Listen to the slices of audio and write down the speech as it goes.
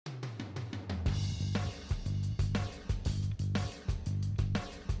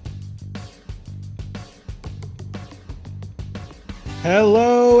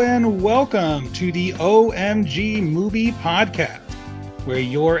Hello and welcome to the OhMG Movie Podcast, where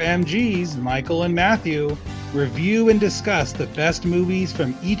your MGs, Michael and Matthew, review and discuss the best movies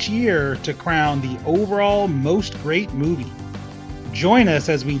from each year to crown the overall most great movie. Join us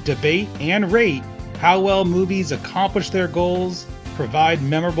as we debate and rate how well movies accomplish their goals, provide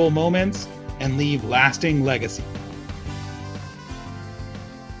memorable moments, and leave lasting legacy.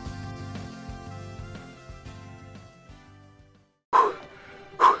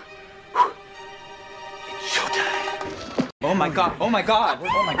 Oh my god, oh my god,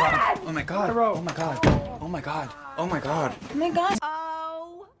 oh my god, oh my god, oh my god, oh my god, oh my god. Oh my god.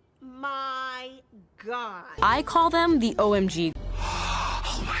 Oh my god. I call them the OhMG.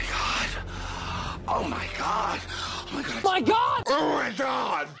 Oh my god. Oh my god. Oh my god. My god! Oh my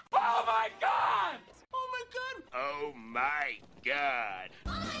god. Oh my god! Oh my god. Oh my god!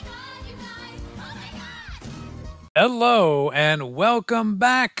 Hello and welcome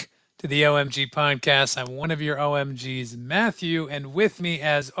back to the OhMG podcast. I'm one of your OhMGs, Matthew, and with me,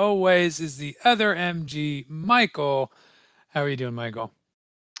 as always, is the other MG, Michael. How are you doing, Michael?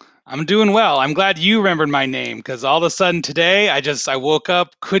 I'm doing well. I'm glad you remembered my name because all of a sudden today I woke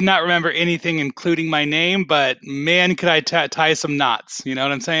up, could not remember anything, including my name, but man, could I tie some knots. You know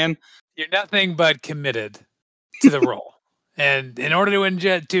what I'm saying? You're nothing but committed to the role. And in order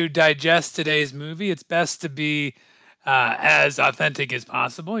to digest today's movie, it's best to be as authentic as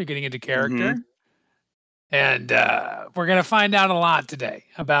possible. You're getting into character. And we're going to find out a lot today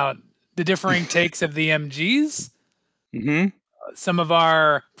about the differing takes of the MGs. Some of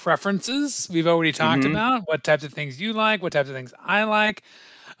our preferences we've already talked about, what types of things you like, what types of things I like.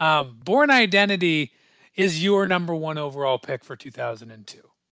 Bourne Identity is your number one overall pick for 2002.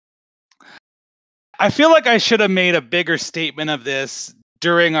 I feel like I should have made a bigger statement of this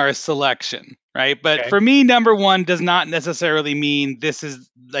during our selection, right? But for me, number one does not necessarily mean this is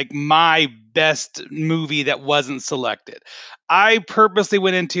like my best movie that wasn't selected. I purposely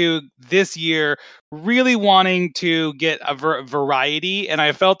went into this year really wanting to get a variety, and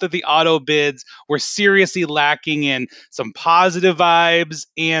I felt that the auto bids were seriously lacking in some positive vibes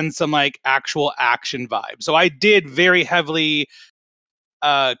and some like actual action vibes. So I did very heavily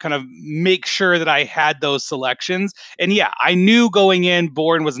kind of make sure that I had those selections. And yeah, I knew going in,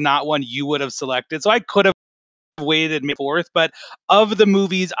 Bourne was not one you would have selected. So I could have waited May 4th, but of the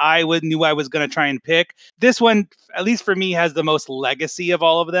movies knew I was going to try and pick, this one, at least for me, has the most legacy of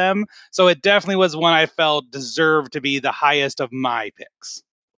all of them. So it definitely was one I felt deserved to be the highest of my picks.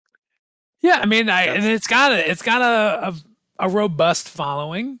 Yeah, I mean, and it's got a robust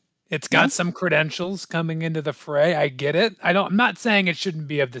following. It's got some credentials coming into the fray. I get it. I'm not saying it shouldn't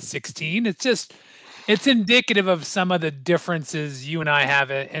be of the 16. It's indicative of some of the differences you and I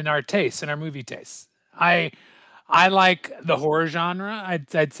have in our tastes, in our movie tastes. I like the horror genre.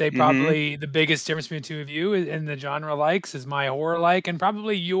 I'd say probably the biggest difference between the two of you in the genre likes is my horror like, and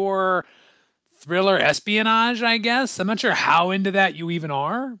probably your thriller espionage, I guess. I'm not sure how into that you even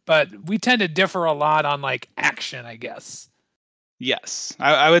are, but we tend to differ a lot on like action, I guess. Yes,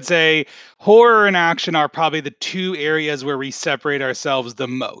 I would say horror and action are probably the two areas where we separate ourselves the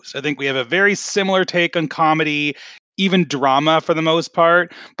most. I think we have a very similar take on comedy, even drama for the most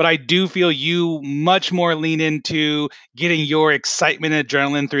part, but I do feel you much more lean into getting your excitement and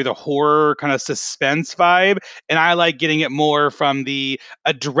adrenaline through the horror kind of suspense vibe, and I like getting it more from the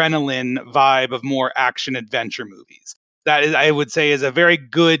adrenaline vibe of more action adventure movies. That is, I would say, is a very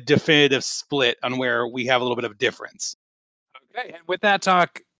good definitive split on where we have a little bit of difference. Okay, and with that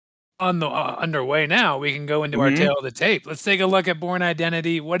talk on the underway now, we can go into our tale of the tape. Let's take a look at Bourne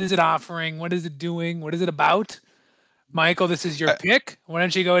Identity. What is it offering? What is it doing? What is it about? Michael, this is your pick. Why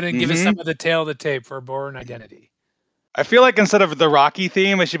don't you go ahead and give us some of the tale of the tape for Bourne Identity? I feel like instead of the Rocky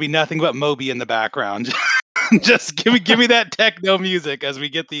theme, it should be nothing but Moby in the background. Just give me that techno music as we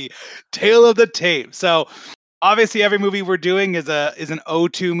get the tale of the tape. So obviously, every movie we're doing is an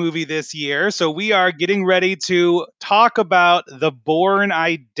O2 movie this year. So we are getting ready to talk about The Bourne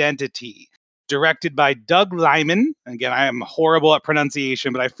Identity, directed by Doug Liman. Again, I am horrible at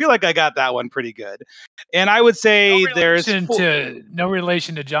pronunciation, but I feel like I got that one pretty good. And I would say no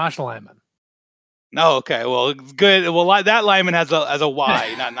relation to Josh Lyman. Oh, okay. Well, good. Well, that Lyman has a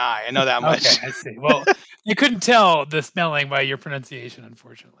Y, not an I. I know that much. Okay, I see. Well, you couldn't tell the spelling by your pronunciation,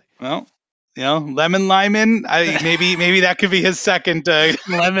 unfortunately. Well, you know, Lemon Lyman. Maybe that could be his second.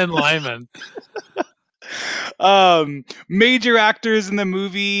 Lemon Lyman. Major actors in the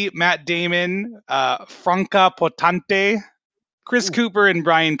movie: Matt Damon, Franca Potente, Chris Cooper, and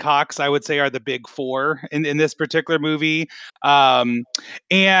Brian Cox. I would say are the big four in this particular movie.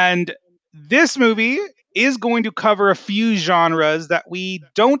 And this movie is going to cover a few genres that we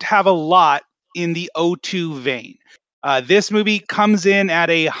don't have a lot in the O2 vein. This movie comes in at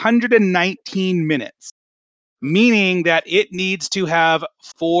 119 minutes, meaning that it needs to have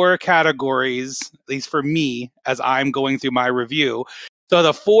 4 categories, at least for me, as I'm going through my review. So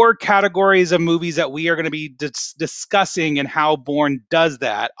the 4 categories of movies that we are going to be discussing and how Bourne does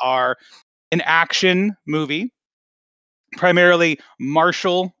that are an action movie, primarily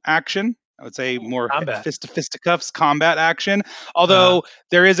martial action. I would say more Combat. fisticuffs, combat action. Although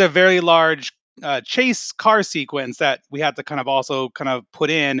there is a very large chase car sequence that we have to kind of also kind of put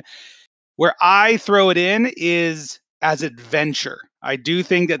in. Where I throw it in is as adventure. I do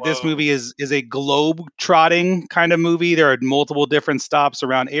think that this movie is a globe trotting kind of movie. There are multiple different stops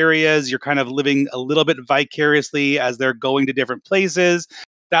around areas. You're kind of living a little bit vicariously as they're going to different places.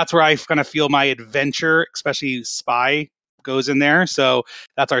 That's where I kind of feel my adventure, especially spy, goes in there. So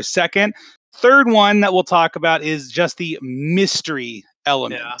that's our second. Third one that we'll talk about is just the mystery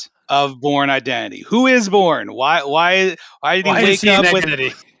element of Bourne Identity. Who is Bourne? Why did he wake up with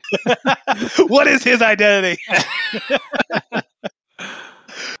identity? What is his identity?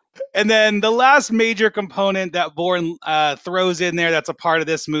 And then the last major component that Bourne throws in there that's a part of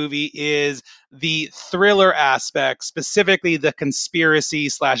this movie is the thriller aspect, specifically the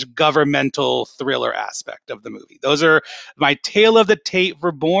conspiracy/governmental thriller aspect of the movie. Those are my tail of the tape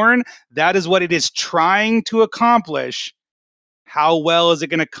for Bourne. That is what it is trying to accomplish. How well is it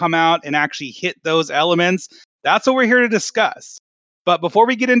going to come out and actually hit those elements? That's what we're here to discuss. But before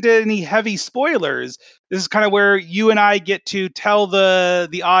we get into any heavy spoilers, this is kind of where you and I get to tell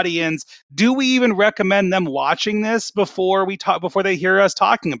the audience, do we even recommend them watching this before they hear us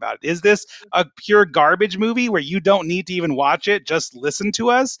talking about it? Is this a pure garbage movie where you don't need to even watch it, just listen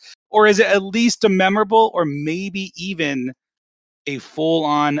to us? Or is it at least a memorable or maybe even a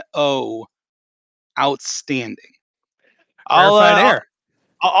full-on outstanding?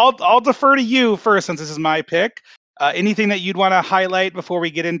 I'll defer to you first since this is my pick. Anything that you'd want to highlight before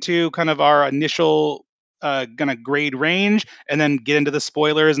we get into kind of our initial kind of grade range and then get into the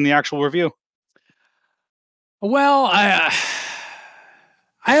spoilers and the actual review? Well, I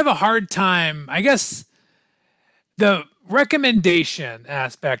have a hard time. I guess the recommendation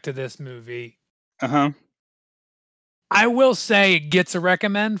aspect of this movie, I will say it gets a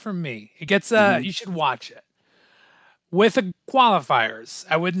recommend from me. It gets you should watch it. With qualifiers,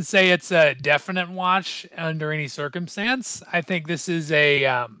 I wouldn't say it's a definite watch under any circumstance. I think this is it's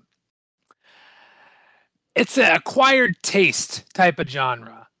an acquired taste type of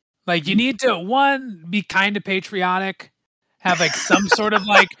genre. Like you need to be kind of patriotic, have like some sort of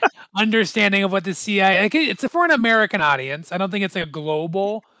like understanding of what the CIA. Like it's for an American audience. I don't think it's a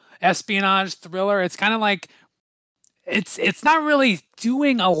global espionage thriller. It's kind of like it's not really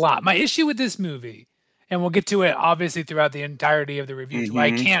doing a lot. My issue with this movie, and we'll get to it obviously throughout the entirety of the review, why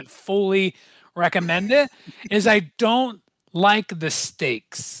I can't fully recommend it, is I don't like the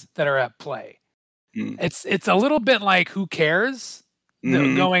stakes that are at play. It's a little bit like who cares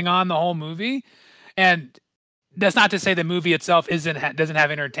going on the whole movie. And that's not to say the movie itself doesn't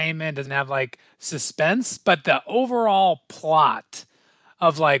have entertainment, doesn't have like suspense, but the overall plot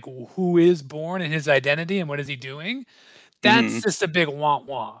of like who is Bourne and his identity and what is he doing, that's just a big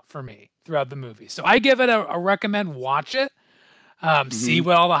wah-wah for me throughout the movie. So I give it a recommend, watch it, see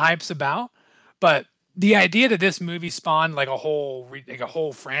what all the hype's about. But the idea that this movie spawned like a whole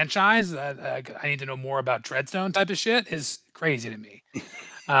franchise, I need to know more about Treadstone type of shit, is crazy to me.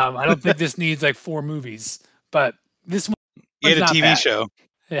 I don't think this needs like 4 movies, but this one is a TV show.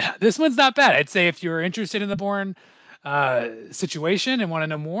 Yeah, this one's not bad. I'd say if you're interested in the Bourne situation and want to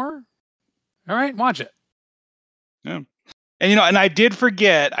know more, all right, watch it. Yeah. And and I did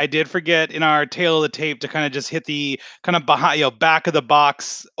forget in our tail of the tape to kind of just hit the kind of behind, back of the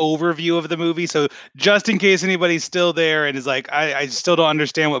box overview of the movie. So just in case anybody's still there and is like, I still don't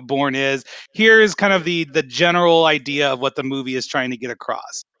understand what Bourne is, here's kind of the general idea of what the movie is trying to get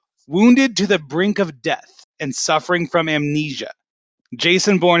across. Wounded to the brink of death and suffering from amnesia,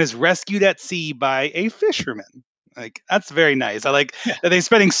 Jason Bourne is rescued at sea by a fisherman. Like, that's very nice. I like that they're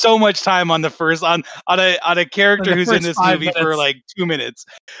spending so much time on a character who's in this movie for like 2 minutes.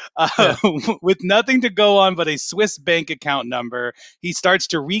 With nothing to go on but a Swiss bank account number, he starts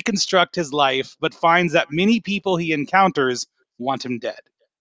to reconstruct his life, but finds that many people he encounters want him dead.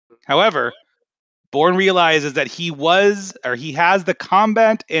 However, Bourne realizes that he has the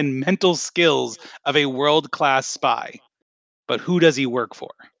combat and mental skills of a world-class spy. But who does he work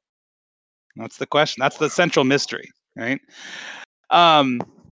for? That's the question. That's the central mystery, right? And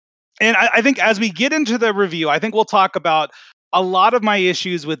I think as we get into the review, I think we'll talk about a lot of my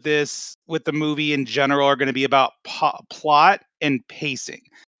issues with the movie in general, are going to be about plot and pacing,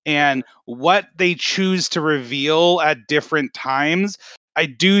 and what they choose to reveal at different times. I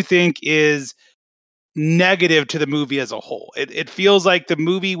do think is negative to the movie as a whole. It feels like the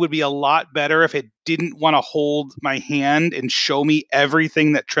movie would be a lot better if it didn't want to hold my hand and show me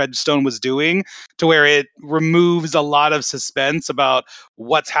everything that Treadstone was doing, to where it removes a lot of suspense about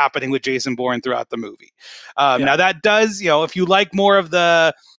what's happening with Jason Bourne throughout the movie. Now that does, if you like more of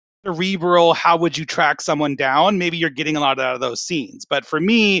the cerebral, how would you track someone down, maybe you're getting a lot out of those scenes. But for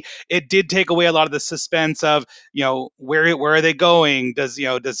me, it did take away a lot of the suspense of, where are they going? Does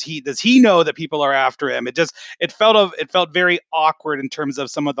he know that people are after him? It felt very awkward in terms of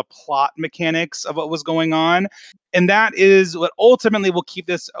some of the plot mechanics of what was going on. And that is what ultimately will keep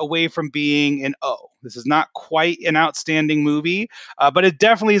this away from being an O. This is not quite an outstanding movie, but it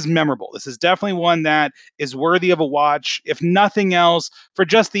definitely is memorable. This is definitely one that is worthy of a watch, if nothing else, for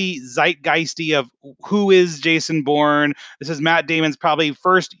just the zeitgeisty of who is Jason Bourne. This is Matt Damon's probably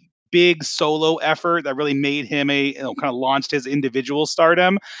first big solo effort that really made him kind of launched his individual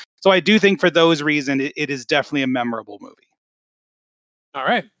stardom. So I do think for those reasons, it is definitely a memorable movie. All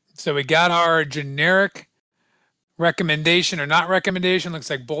right. So we got our generic recommendation or not recommendation. Looks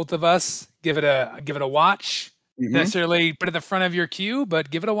like both of us give it a watch. Mm-hmm. Necessarily put it at the front of your queue, but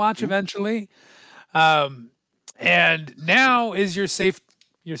give it a watch eventually. And now is your safe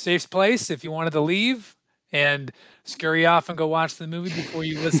place if you wanted to leave and scurry off and go watch the movie before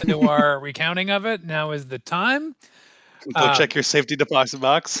you listen to our recounting of it. Now is the time. Go check your safety deposit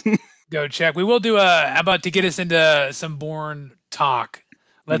box. Go check. We will do about to get us into some Bourne talk.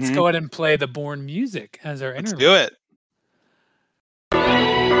 Let's go ahead and play the Bourne music as our interview. Let's do it.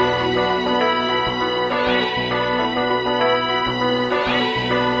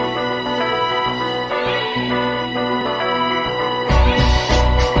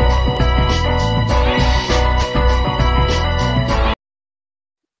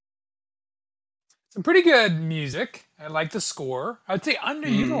 Some pretty good music. I like the score. I would say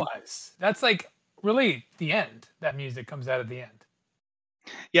underutilized. That's like really the end. That music comes out at the end.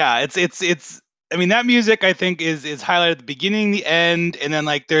 Yeah, it's. I mean, that music I think is highlighted at the beginning, the end, and then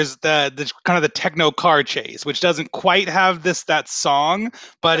like there's the kind of the techno car chase, which doesn't quite have that song,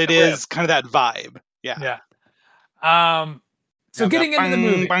 but it is kind of that vibe. Yeah. Yeah. So getting into the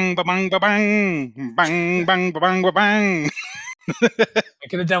movie. Bang, bang, bang, bang, bang, bang, bang, bang. I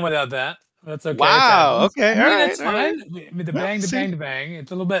could have done without that. That's okay. Wow. Okay. I mean, that's fine. I mean, the bang, the bang.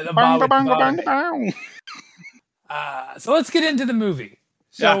 It's a little bit of bang. So let's get into the movie.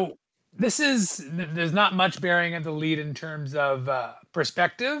 So there's not much bearing of the lead in terms of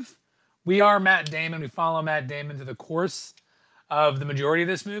perspective. We are Matt Damon. We follow Matt Damon through the course of the majority of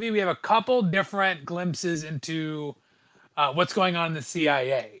this movie. We have a couple different glimpses into what's going on in the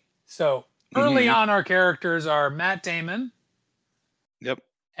CIA. So early on, our characters are Matt Damon. Yep.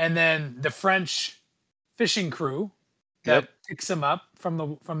 And then the French fishing crew that picks him up from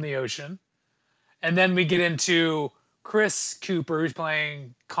the ocean. And then we get into Chris Cooper, who's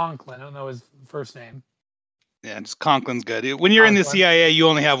playing Conklin. I don't know his first name. Yeah, just Conklin's good. When you're in the CIA, you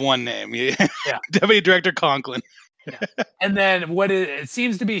only have one name. Deputy Director Conklin. Yeah. And then it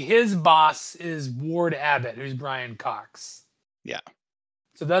seems to be his boss is Ward Abbott, who's Brian Cox. Yeah.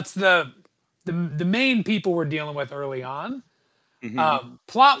 So that's the main people we're dealing with early on.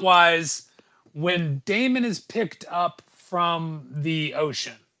 Plot wise, when Damon is picked up from the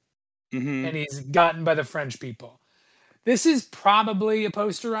ocean and he's gotten by the French people, this is probably a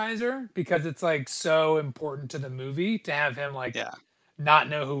posterizer because it's like so important to the movie to have him not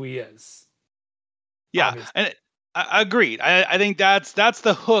know who he is. Yeah, obviously. And agreed. I think that's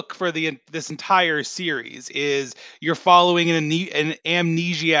the hook for this entire series is you're following an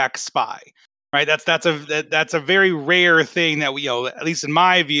amnesiac spy. Right, that's a very rare thing that we, at least in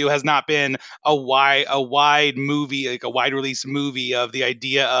my view, has not been a wide movie, like a wide release movie of the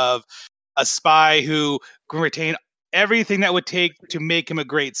idea of a spy who can retain everything that would take to make him a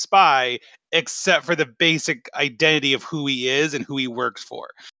great spy, except for the basic identity of who he is and who he works for.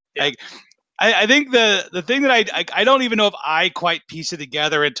 Yeah. Like, I think the thing that I don't even know if I quite piece it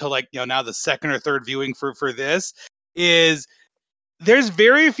together until now the second or third viewing for this is. There's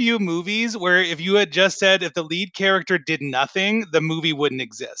very few movies where if you had just said if the lead character did nothing, the movie wouldn't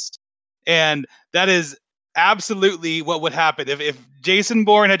exist. And that is absolutely what would happen. If Jason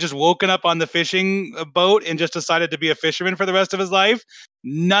Bourne had just woken up on the fishing boat and just decided to be a fisherman for the rest of his life,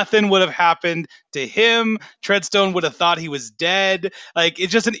 nothing would have happened to him. Treadstone would have thought he was dead. Like,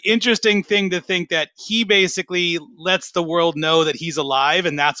 it's just an interesting thing to think that he basically lets the world know that he's alive,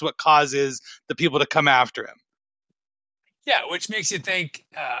 and that's what causes the people to come after him. Yeah, which makes you think,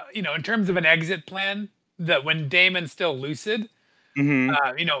 in terms of an exit plan, that when Damon's still lucid,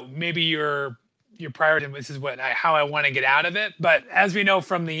 Mm-hmm. maybe your priority, this is how I want to get out of it. But as we know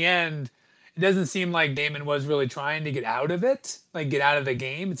from the end, it doesn't seem like Damon was really trying to get out of it, like get out of the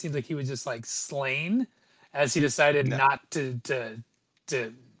game. It seems like he was just like slain as he decided No. not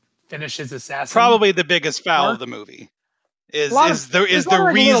to finish his assassin. Probably the biggest foul of the movie is there's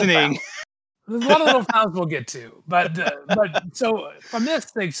the reasoning. There's a lot of little fouls we'll get to, but so from this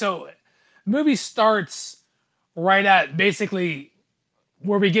thing, so the movie starts right at basically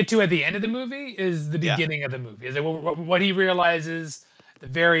where we get to at the end of the movie is the beginning of the movie. Is it what he realizes at the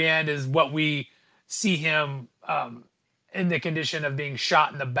very end is what we see him in the condition of being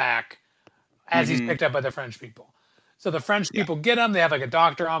shot in the back as he's picked up by the French people. So the French people get him. They have like a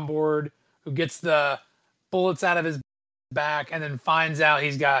doctor on board who gets the bullets out of his back and then finds out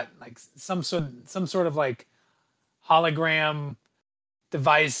he's got like some sort of like hologram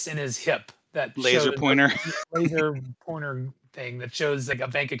device in his hip that laser pointer thing that shows like a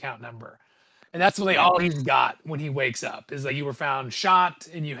bank account number. And that's really all he's got when he wakes up is like you were found shot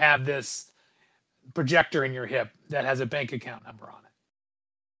and you have this projector in your hip that has a bank account number on it.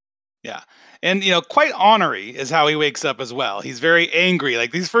 Yeah. And, quite ornery is how he wakes up as well. He's very angry.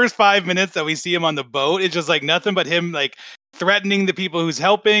 Like these first 5 minutes that we see him on the boat, it's just like nothing but him like threatening the people who's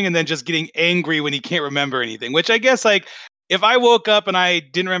helping and then just getting angry when he can't remember anything, which I guess like if I woke up and I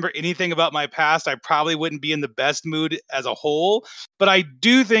didn't remember anything about my past, I probably wouldn't be in the best mood as a whole. But I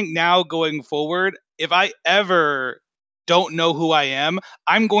do think now going forward, if I ever don't know who I am,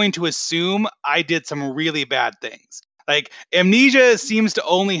 I'm going to assume I did some really bad things. Like amnesia seems to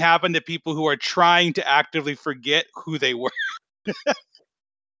only happen to people who are trying to actively forget who they were.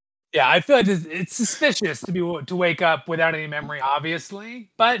 Yeah, I feel like it's suspicious to wake up without any memory,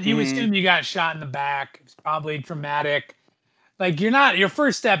 obviously. But you assume you got shot in the back. It's probably traumatic. Like your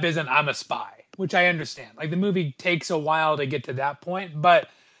first step isn't I'm a spy, which I understand. Like the movie takes a while to get to that point. But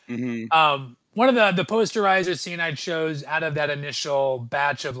one of the posterizer scene I chose out of that initial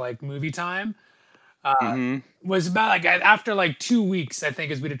batch of like movie time was about like after like 2 weeks, I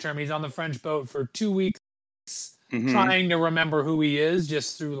think, as we determined. He's on the French boat for 2 weeks trying to remember who he is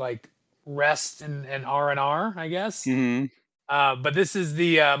just through like rest and R&R, I guess. But this is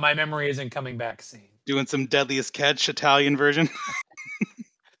the my memory isn't coming back scene. Doing some Deadliest Catch Italian version.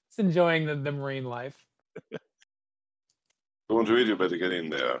 It's enjoying the marine life. Don't read, you better get in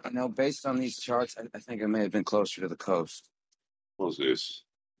there. Based on these charts, I think I may have been closer to the coast. What's this?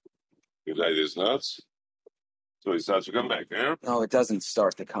 You light his nuts? So he starts to come back, yeah? No, it doesn't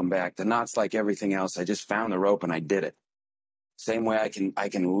start to come back. The knot's like everything else. I just found the rope and I did it. Same way I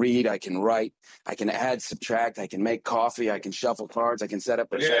can read, I can write, I can add, subtract, I can make coffee, I can shuffle cards, I can set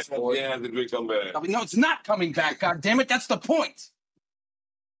up a chessboard. Yeah, did we come back? No, it's not coming back, God damn it, that's the point.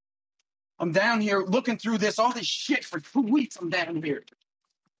 I'm down here looking through all this shit for 2 weeks. I'm down here.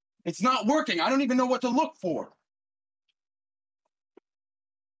 It's not working. I don't even know what to look for.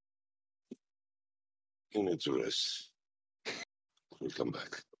 You need to rest. We'll come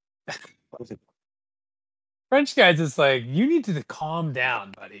back. French guy's just like, you need to calm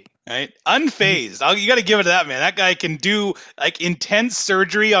down, buddy. Right? Unfazed. You got to give it to that man. That guy can do like intense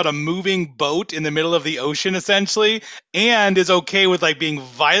surgery on a moving boat in the middle of the ocean, essentially, and is okay with like being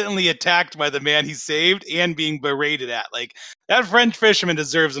violently attacked by the man he saved and being berated at. Like that French fisherman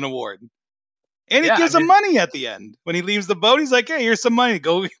deserves an award. And he gives him money at the end. When he leaves the boat, he's like, hey, here's some money.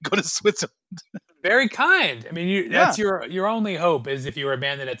 Go to Switzerland. Very kind. I mean, that's your only hope is if you were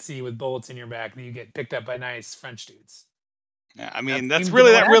abandoned at sea with bullets in your back, that you get picked up by nice French dudes. Yeah, I mean, that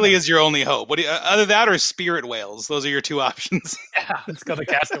really is your only hope. What other that or spirit whales? Those are your two options. Yeah, let's go the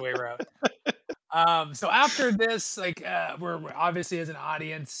castaway route. So after this, like, we're obviously as an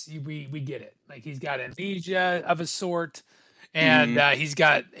audience, we get it. Like, he's got amnesia of a sort, and he's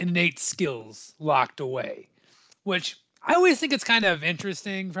got innate skills locked away, which I always think it's kind of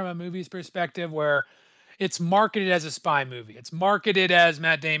interesting from a movie's perspective, where it's marketed as a spy movie. It's marketed as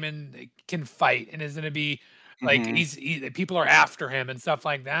Matt Damon can fight and is going to be like people are after him and stuff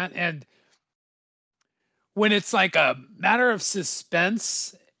like that. And when it's like a matter of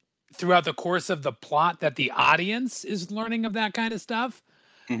suspense throughout the course of the plot that the audience is learning of that kind of stuff,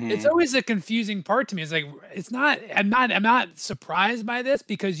 it's always a confusing part to me. It's like, I'm not surprised by this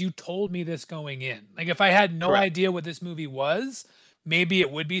because you told me this going in. Like if I had no idea what this movie was, maybe it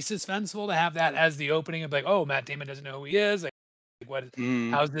would be suspenseful to have that as the opening of like, oh, Matt Damon doesn't know who he is. Like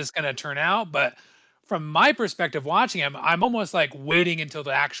how's this going to turn out? But from my perspective watching him, I'm almost like waiting until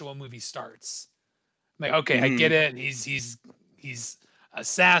the actual movie starts. I'm like, okay, I get it. He's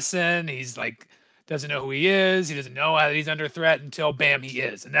assassin. He's like doesn't know who he is. He doesn't know that he's under threat until bam, he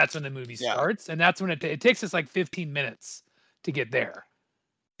is. And that's when the movie starts. And that's when it takes us like 15 minutes to get there.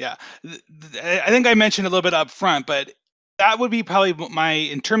 Yeah. I think I mentioned a little bit up front, but that would be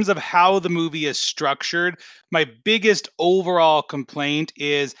probably in terms of how the movie is structured, my biggest overall complaint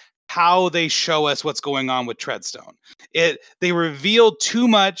is how they show us what's going on with Treadstone. They reveal too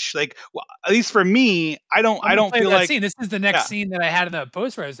much, like, well, at least for me, I don't feel that like scene. This is the next scene that I had in the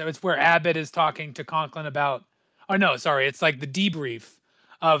post-credits. So it's where Abbott is talking to Conklin about, oh no, sorry, it's like the debrief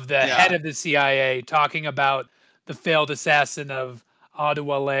of the head of the CIA talking about the failed assassin of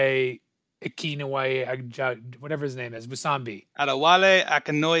Adewale Akinwumi, whatever his name is, Musambi. Adewale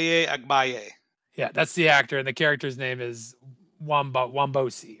Akinwumi Agbaye. Yeah, that's the actor, and the character's name is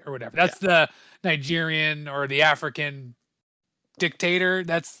Wambosi or whatever. That's the Nigerian or the African dictator.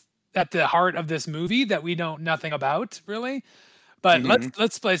 That's at the heart of this movie that we know nothing about, really. But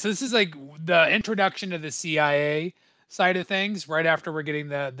let's play. So this is like the introduction to the CIA side of things. Right after we're getting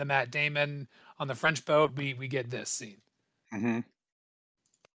the Matt Damon on the French boat, we get this scene.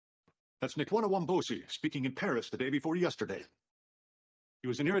 That's Nikwana Wambosi speaking in Paris the day before yesterday. He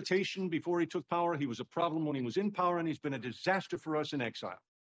was an irritation before he took power. He was a problem when he was in power, and he's been a disaster for us in exile.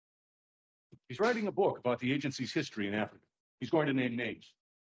 He's writing a book about the agency's history in Africa. He's going to name names.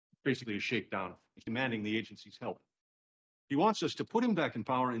 Basically a shakedown. He's demanding the agency's help. He wants us to put him back in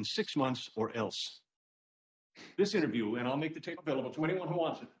power in 6 months or else. This interview, and I'll make the tape available to anyone who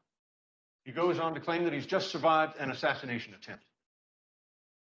wants it. He goes on to claim that he's just survived an assassination attempt.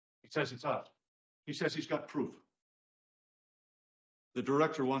 He says it's out. He says he's got proof. The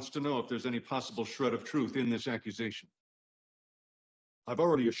director wants to know if there's any possible shred of truth in this accusation. I've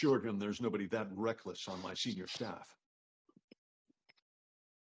already assured him there's nobody that reckless on my senior staff.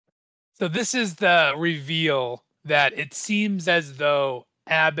 So this is the reveal that it seems as though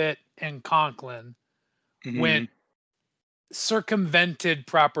Abbott and Conklin circumvented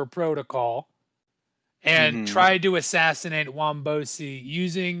proper protocol and tried to assassinate Wambosi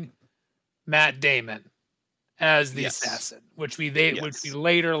using Matt Damon as the assassin, which we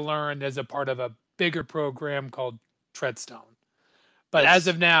later learned as a part of a bigger program called Treadstone. But as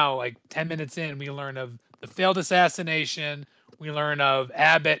of now, like 10 minutes in, we learn of the failed assassination. We learn of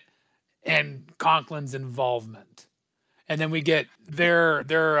Abbott and Conklin's involvement, and then we get their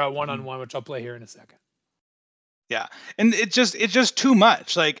one-on-one, which I'll play here in a second. Yeah, and it's just too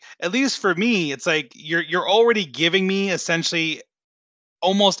much. Like, at least for me, it's like you're already giving me essentially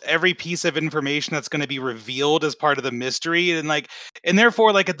almost every piece of information that's going to be revealed as part of the mystery, and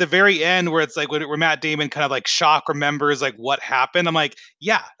therefore, like, at the very end where it's like where Matt Damon kind of like shock remembers like what happened, I'm like,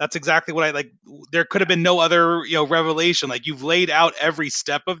 yeah, that's exactly what I like. There could have been no other revelation. Like, you've laid out every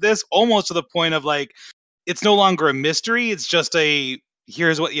step of this almost to the point of like it's no longer a mystery. It's just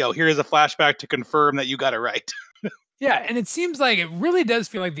here's a flashback to confirm that you got it right. Yeah, and it seems like it really does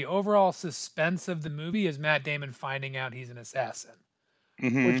feel like the overall suspense of the movie is Matt Damon finding out he's an assassin.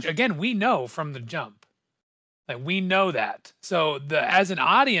 Which again, we know from the jump. Like, we know that. So as an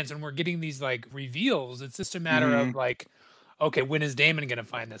audience, when we're getting these like reveals, it's just a matter of like, okay, when is Damon gonna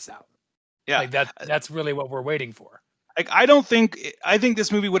find this out? Yeah. Like that's really what we're waiting for. Like, I think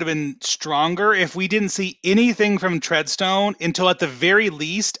this movie would have been stronger if we didn't see anything from Treadstone until at the very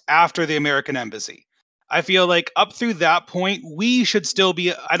least after the American Embassy. I feel like up through that point, we should still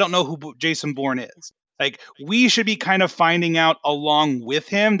be, I don't know who Jason Bourne is. Like, we should be kind of finding out along with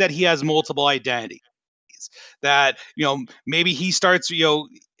him that he has multiple identities. That, maybe he starts, the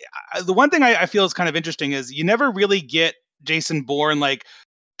one thing I feel is kind of interesting is you never really get Jason Bourne like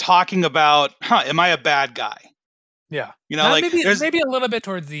talking about, am I a bad guy? Yeah. Like maybe a little bit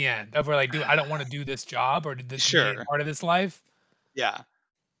towards the end of where like, I don't want to do this job or this part of this life. Yeah.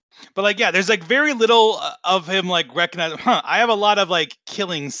 But like, yeah, there's like very little of him like recognizing, I have a lot of like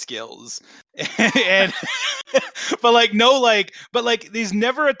killing skills. And but there's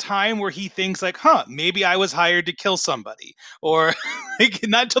never a time where he thinks like, maybe I was hired to kill somebody, or like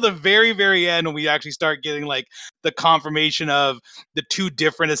not till the very, very end when we actually start getting like the confirmation of the two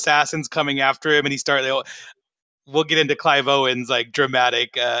different assassins coming after him, and we'll get into Clive Owen's like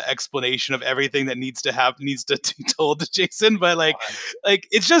dramatic explanation of everything that needs to be told to Jason. But like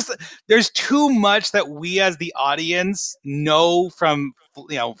it's just, there's too much that we as the audience know from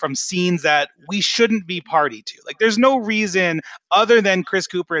scenes that we shouldn't be party to. Like, there's no reason other than Chris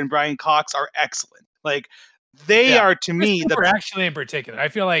Cooper and Brian Cox are excellent. Like, they are to me actually in particular. I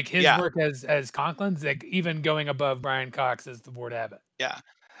feel like his work as Conklin's like even going above Brian Cox as the Ward Abbott. Yeah.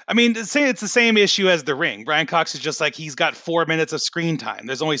 I mean, it's the same issue as The Ring. Brian Cox is just like, he's got 4 minutes of screen time.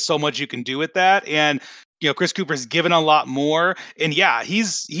 There's only so much you can do with that. And Chris Cooper's given a lot more. And yeah,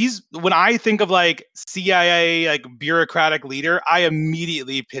 he's when I think of like CIA, like bureaucratic leader, I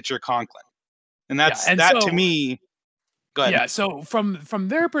immediately picture Conklin. And that's to me. Go ahead. Yeah, so from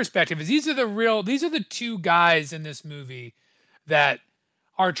their perspective, these are the two guys in this movie that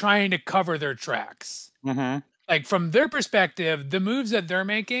are trying to cover their tracks. Mm-hmm. Like from their perspective, the moves that they're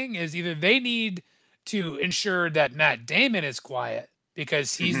making is either they need to ensure that Matt Damon is quiet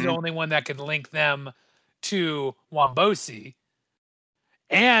because he's the only one that can link them to Wombosi,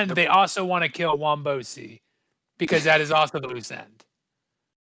 and they also want to kill Wombosi because that is also the loose end.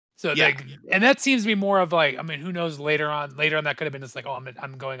 So and that seems to be more of like, I mean, who knows, later on that could have been just like, oh,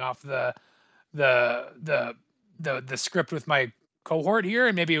 I'm going off the script with my cohort here,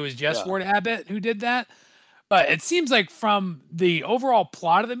 and maybe it was just Ward Abbott who did that. But it seems like from the overall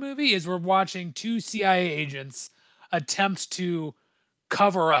plot of the movie is we're watching two CIA agents attempt to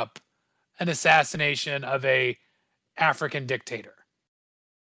cover up an assassination of a African dictator.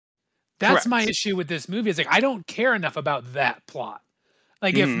 That's my issue with this movie. Is like, I don't care enough about that plot.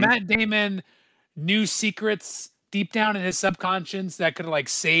 Like if Matt Damon knew secrets deep down in his subconscious that could have like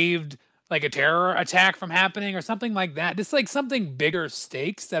saved like a terror attack from happening or something like that, just like something bigger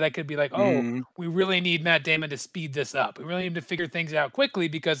stakes that I could be like, oh, we really need Matt Damon to speed this up. We really need to figure things out quickly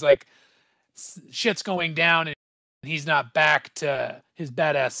because like shit's going down and he's not back to his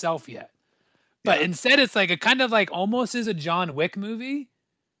badass self yet. But instead it's like a kind of like almost is a John Wick movie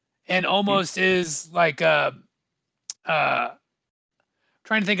and almost is like a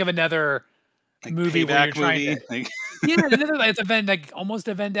trying to think of another like movie where you're trying to, like... another like almost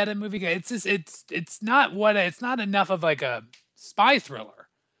a vendetta movie. It's just it's not enough of like a spy thriller.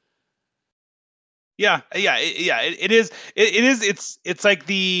 It is. It's like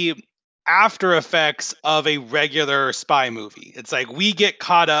the after effects of a regular spy movie. It's like we get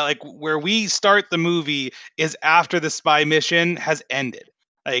caught up, like where we start the movie is after the spy mission has ended.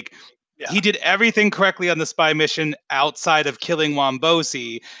 Like he did everything correctly on the spy mission outside of killing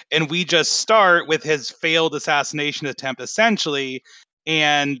Wombosi, and we just start with his failed assassination attempt, essentially,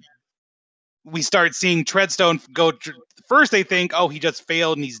 and we start seeing Treadstone go. First, they think, oh, he just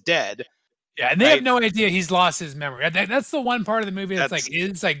failed and he's dead. Yeah, and they have no idea he's lost his memory. That's the one part of the movie that's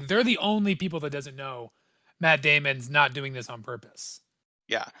like they're the only people that doesn't know Matt Damon's not doing this on purpose.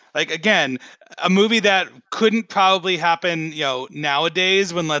 Yeah, like again, a movie that couldn't probably happen,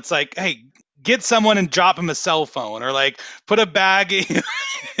 nowadays when let's like, hey, get someone and drop him a cell phone or like put a bag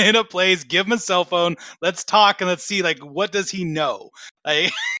in a place, give him a cell phone, let's talk and let's see like what does he know?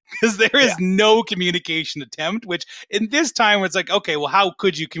 Like because there is no communication attempt, which in this time where it's like, okay, well, how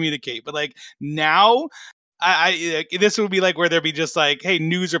could you communicate? But like now, I this would be like where there'd be just like, hey,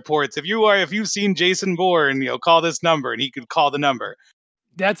 news reports. If you've seen Jason Bourne, call this number, and he could call the number.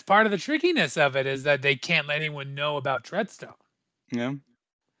 That's part of the trickiness of it is that they can't let anyone know about Treadstone. Yeah.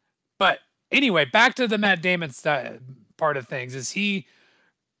 But anyway, back to the Matt Damon part of things. Is he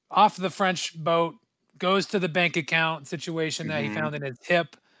off the French boat, goes to the bank account situation that he found in his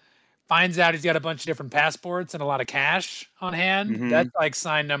hip, finds out he's got a bunch of different passports and a lot of cash on hand. That's like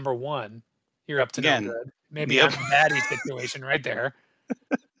sign number one. You're up to no good. Maybe I'm a baddie situation right there.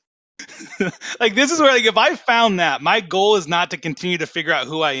 Like this is where like if I found that, my goal is not to continue to figure out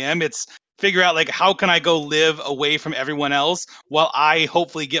who I am. It's figure out like how can I go live away from everyone else while I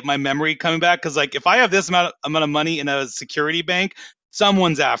hopefully get my memory coming back. Because like if I have this amount of money in a security bank,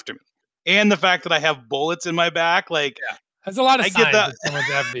 someone's after me. And the fact that I have bullets in my back, like that's a lot of signs that someone's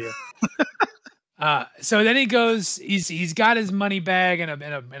after you. So then he goes. He's got his money bag in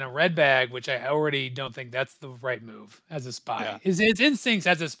a red bag, which I already don't think that's the right move as a spy. Yeah. His instincts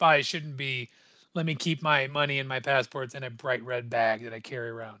as a spy shouldn't be, let me keep my money and my passports in a bright red bag that I carry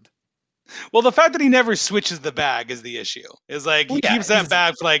around. Well, the fact that he never switches the bag is the issue. Is like he keeps that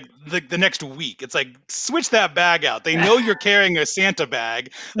bag for like the next week. It's like switch that bag out. They know you're carrying a Santa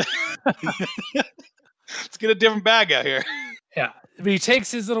bag. Let's get a different bag out here. Yeah. But he takes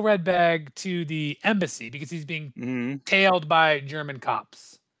his little red bag to the embassy because he's being tailed by German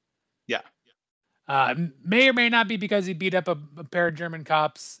cops. Yeah. May or may not be because he beat up a pair of German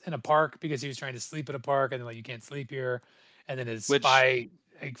cops in a park because he was trying to sleep at a park and they're like, you can't sleep here. And then his spy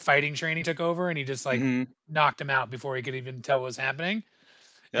fighting training took over and he just like knocked him out before he could even tell what was happening.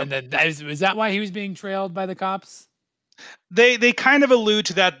 Yep. And then was that why he was being trailed by the cops? They kind of allude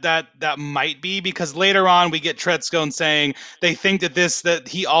to that might be because later on we get Treadstone saying they think that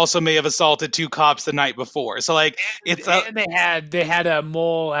he also may have assaulted two cops the night before. So like and they had a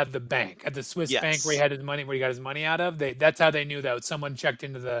mole at the bank, at the Swiss bank where he had his money, where he got his money out of. That's how they knew that someone checked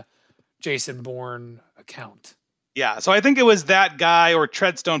into the Jason Bourne account. Yeah, so I think it was that guy or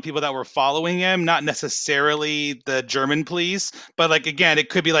Treadstone people that were following him, not necessarily the German police. But like again, it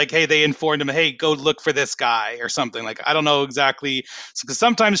could be like, hey, they informed him, hey, go look for this guy or something. Like I don't know exactly, because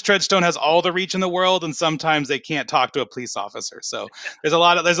sometimes Treadstone has all the reach in the world, and sometimes they can't talk to a police officer. So there's a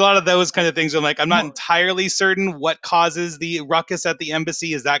lot of those kind of things. Where I'm not entirely certain what causes the ruckus at the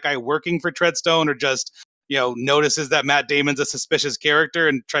embassy. Is that guy working for Treadstone or just notices that Matt Damon's a suspicious character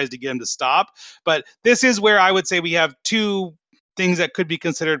and tries to get him to stop? But this is where I would say we have two things that could be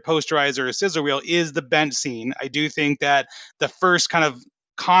considered posterizer or sizzle reel is the bench scene. I do think that the first kind of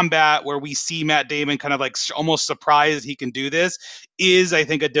combat where we see Matt Damon kind of like almost surprised he can do this is, I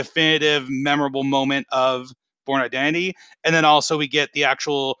think, a definitive memorable moment of Bourne Identity. And then also we get the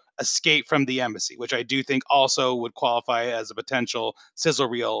actual escape from the embassy, which I do think also would qualify as a potential sizzle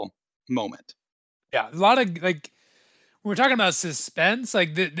reel moment. Yeah, a lot of like when we're talking about suspense,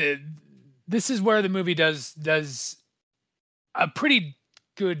 like this is where the movie does a pretty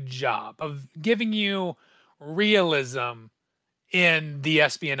good job of giving you realism in the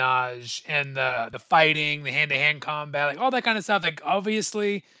espionage and the fighting, the hand-to-hand combat, like all that kind of stuff. Like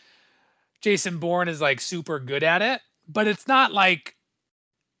obviously Jason Bourne is like super good at it, but it's not like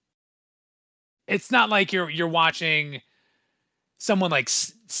you're watching someone like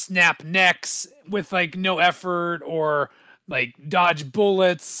snap necks with like no effort, or like dodge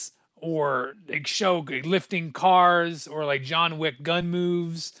bullets, or like show lifting cars, or like John Wick gun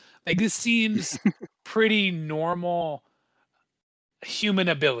moves. Like this seems pretty normal human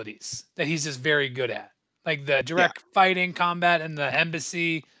abilities that he's just very good at. Like the direct fighting combat in the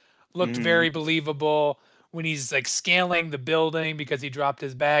embassy looked very believable. When he's like scaling the building because he dropped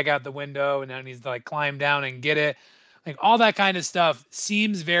his bag out the window and then he's like climb down and get it. Like all that kind of stuff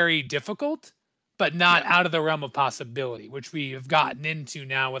seems very difficult, but not out of the realm of possibility, which we have gotten into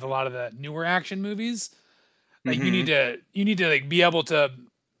now with a lot of the newer action movies. Like you need to like be able to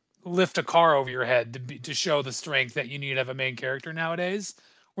lift a car over your head to show the strength that you need to have a main character nowadays,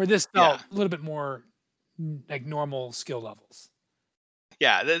 where this felt a little bit more like normal skill levels.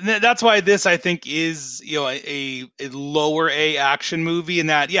 Yeah, that's why this, I think, is a lower A action movie. In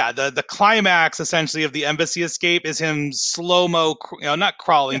that, the climax essentially of the embassy escape is him slow-mo, not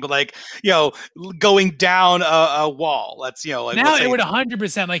crawling, but like going down a wall. That's like now it would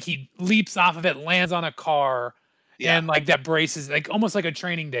 100% like he leaps off of it, lands on a car, and like that braces, like almost like a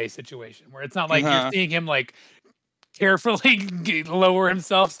Training Day situation where it's not like you're seeing him like carefully lower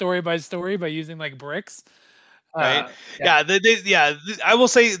himself story by story by using like bricks. Right. I will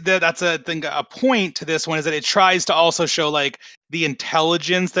say that that's a point to this one is that it tries to also show like the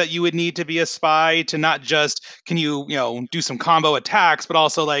intelligence that you would need to be a spy, to not just can you do some combo attacks, but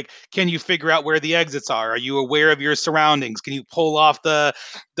also like can you figure out where the exits are? Are you aware of your surroundings? Can you pull off the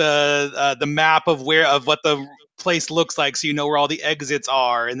map of what the place looks like so you know where all the exits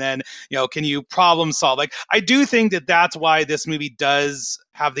are? And then can you problem solve? Like I do think that that's why this movie does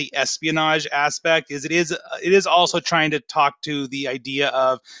have the espionage aspect, is it is also trying to talk to the idea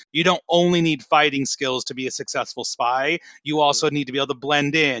of you don't only need fighting skills to be a successful spy, you also need to be able to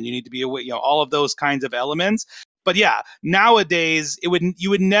blend in, you need to be all of those kinds of elements. But nowadays you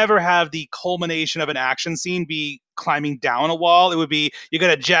would never have the culmination of an action scene be climbing down a wall. It would be you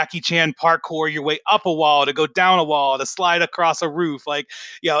got a Jackie Chan parkour your way up a wall to go down a wall to slide across a roof. Like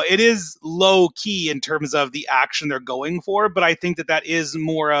it is low key in terms of the action they're going for. But I think that is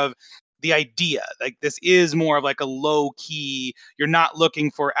more of the idea. Like this is more of like a low key. You're not looking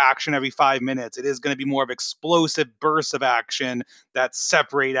for action every 5 minutes. It is going to be more of explosive bursts of action that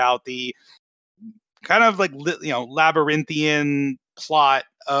separate out the kind of like labyrinthian plot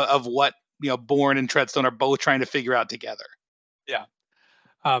of what Bourne and Treadstone are both trying to figure out together. Yeah.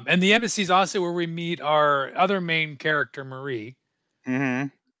 And the embassy is also where we meet our other main character, Marie,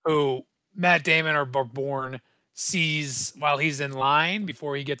 who Matt Damon or Bourne sees while he's in line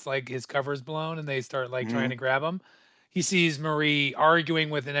before he gets like his covers blown and they start like trying to grab him. He sees Marie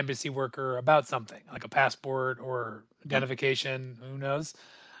arguing with an embassy worker about something like a passport or identification, who knows.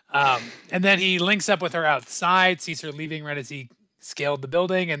 And then he links up with her outside, sees her leaving right as he scaled the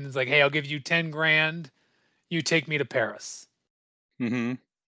building, and is like, "Hey, I'll give you 10 grand. You take me to Paris." And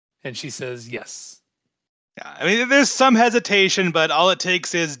she says, "Yes." Yeah, I mean, there's some hesitation, but all it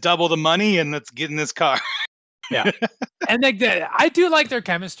takes is double the money, and let's get in this car. Yeah, and like I do like their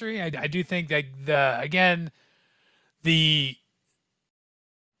chemistry. I do think that the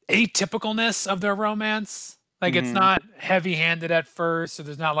atypicalness of their romance. Like it's not heavy-handed at first, so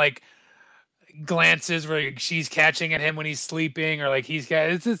there's not like glances where she's catching at him when he's sleeping, or like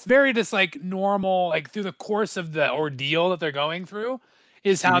it's very just like normal. Like through the course of the ordeal that they're going through,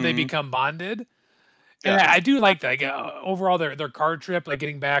 is how they become bonded. And I do like that. Like, overall, their car trip, like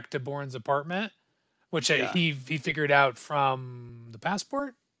getting back to Bourne's apartment, which he figured out from the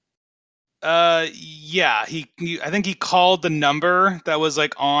passport. Yeah, I think he called the number that was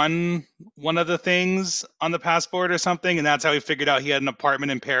like on one of the things on the passport or something, and that's how he figured out he had an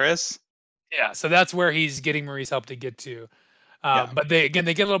apartment in Paris. Yeah, so that's where he's getting Marie's help to get to. But they get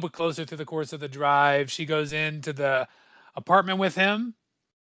a little bit closer through the course of the drive. She goes into the apartment with him,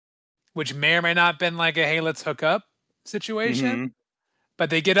 which may or may not have been like a hey, let's hook up situation. But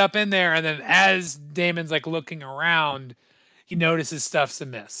they get up in there, and then as Damon's like looking around, he notices stuff's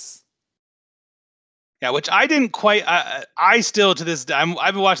amiss. Yeah, which I didn't quite. I still to this day,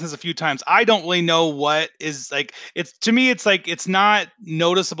 I've been watching this a few times. I don't really know what is like. It's to me, it's like it's not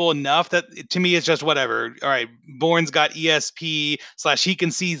noticeable enough that to me it's just whatever. All right, Bourne's got ESP / he can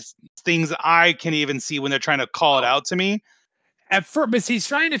see things that I can even see when they're trying to call it out to me. At first, but he's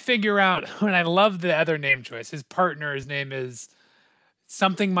trying to figure out. And I love the other name choice. His partner, his name is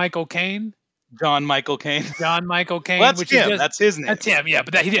something Michael Caine. John Michael Caine. John Michael Caine. Well, that's him. That's his name. That's him. Yeah,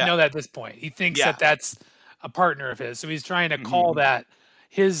 but he didn't know that at this point. He thinks that that's a partner of his. So he's trying to call that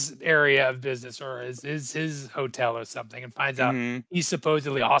his area of business or his hotel or something, and finds out he's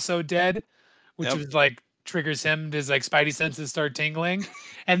supposedly also dead, which was like triggers him. His like spidey senses start tingling,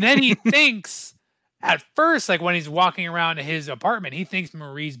 and then he thinks at first, like when he's walking around his apartment, he thinks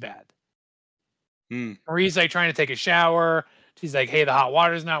Marie's bad. Marie's like trying to take a shower. She's like, "Hey, the hot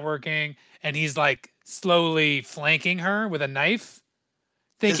water's not working." And he's like slowly flanking her with a knife.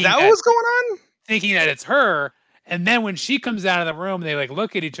 Is that what's going on? Thinking that it's her. And then when she comes out of the room, they like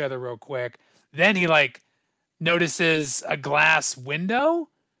look at each other real quick. Then he like notices a glass window.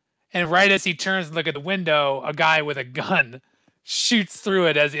 And right as he turns to look at the window, a guy with a gun shoots through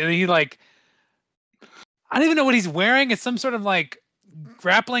it and he like, I don't even know what he's wearing. It's some sort of like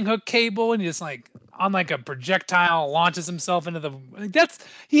grappling hook cable. And he just like, on like a projectile, launches himself into the.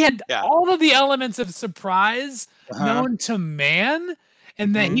 He had all of the elements of surprise known to man,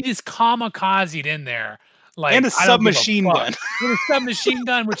 and then he just kamikazed in there, like and a submachine gun, with a submachine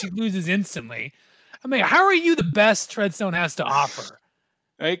gun, which he loses instantly. I mean, how are you the best Treadstone has to offer?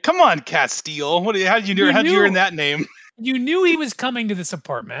 Hey, come on, Castile. How did you earn that name? You knew he was coming to this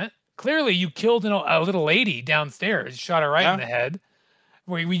apartment. Clearly, you killed a little lady downstairs, shot her right in the head.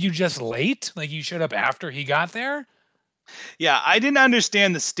 Were you just late? Like you showed up after he got there? Yeah, I didn't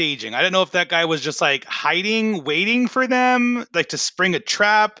understand the staging. I don't know if that guy was just like hiding, waiting for them, like to spring a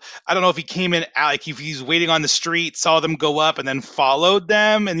trap. I don't know if he came in like if he's waiting on the street, saw them go up, and then followed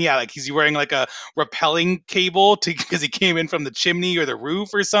them. And yeah, like he's wearing like a rappelling cable because he came in from the chimney or the roof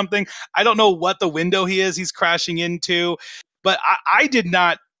or something. I don't know what the window he's crashing into, but I did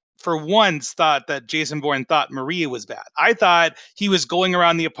not for once thought that Jason Bourne thought Maria was bad. I thought he was going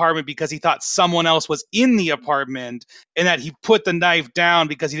around the apartment because he thought someone else was in the apartment and that he put the knife down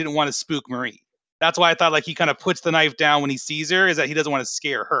because he didn't want to spook Marie. That's why I thought like he kind of puts the knife down when he sees her, is that he doesn't want to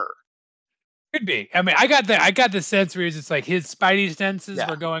scare her. Could be. I mean, I got the sense where it's like his spidey senses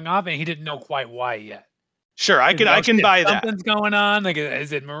were going off and he didn't know quite why yet. Sure, I can buy that. Something's going on. Like,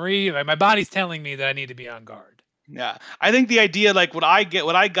 is it Marie? Like, my body's telling me that I need to be on guard. Yeah, I think the idea, like what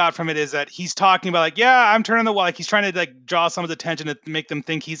I got from it is that he's talking about like, yeah, I'm turning the wall. Like he's trying to like draw someone's attention to make them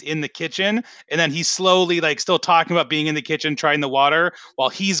think he's in the kitchen, and then he's slowly like still talking about being in the kitchen, trying the water, while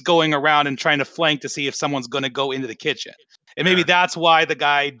he's going around and trying to flank to see if someone's going to go into the kitchen. And maybe that's why the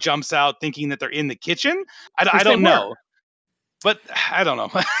guy jumps out thinking that they're in the kitchen. I don't know, but I don't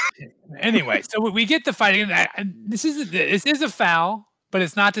know. Anyway, so we get the fighting. This is a foul. But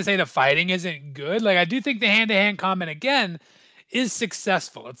it's not to say the fighting isn't good. Like I do think the hand-to-hand combat again is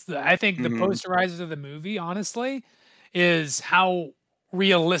successful. I think the posterizers of the movie, honestly, is how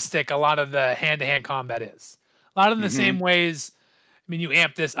realistic a lot of the hand-to-hand combat is. A lot of the same ways. I mean, you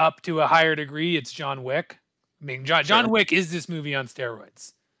amp this up to a higher degree. It's John Wick. I mean, John Wick is this movie on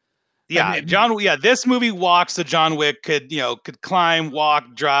steroids. Yeah, I mean, this movie walks so John Wick could climb,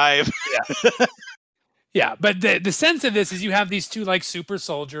 walk, drive. Yeah. Yeah, but the sense of this is you have these two like super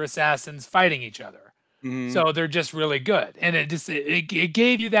soldier assassins fighting each other. So they're just really good. And it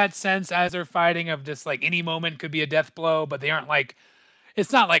gave you that sense as they're fighting of just like any moment could be a death blow, but they aren't like,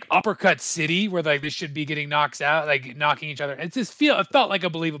 it's not like Uppercut City where like they should be getting knocked out, like knocking each other. It felt like a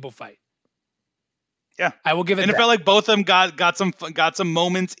believable fight. Yeah, I will give it. And that. it felt like both of them got some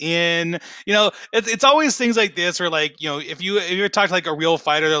moments in. It's always things like this, or like if you talk to like a real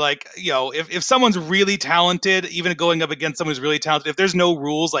fighter, they're like if someone's really talented, even going up against someone who's really talented, if there's no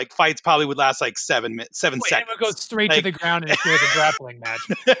rules, like fights probably would last like 7 seconds. It would go straight to the ground and it's like a grappling match.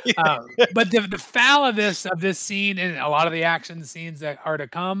 Yeah. But the foul of this scene and a lot of the action scenes that are to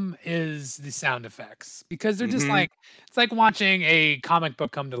come is the sound effects, because they're just like, it's like watching a comic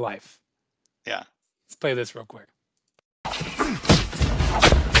book come to life. Yeah. Let's play this real quick. I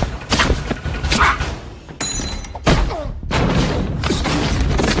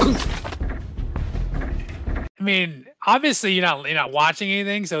mean, obviously you're not watching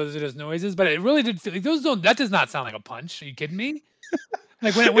anything, so those are just noises. But it really did feel like that does not sound like a punch. Are you kidding me?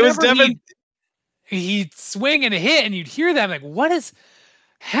 Like whenever he'd swing and hit, and you'd hear that, I'm like, what is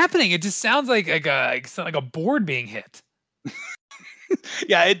happening? It just sounds like a board being hit.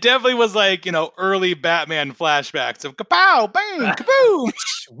 Yeah, it definitely was like early Batman flashbacks of kapow, bang, kaboom,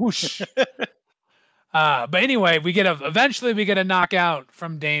 whoosh. But anyway, eventually we get a knockout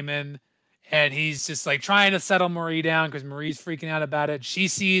from Damon, and he's just like trying to settle Marie down because Marie's freaking out about it. She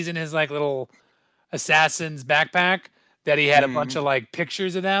sees in his like little assassin's backpack that he had a bunch of like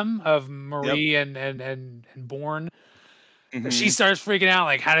pictures of them, of Marie and Bourne. She starts freaking out,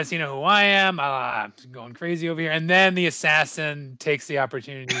 like, how does he know who I am? I'm going crazy over here. And then the assassin takes the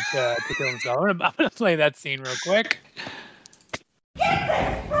opportunity to kill himself. I'm gonna play that scene real quick.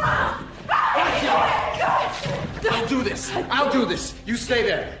 I'll do this. I'll do this. You stay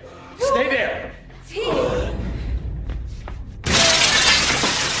there. Stay there.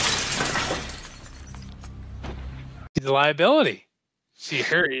 He's a liability.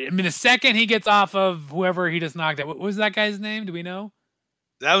 The second he gets off of whoever he just knocked out, what was that guy's name? Do we know?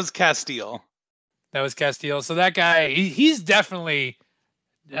 That was Castile. So that guy, he's definitely,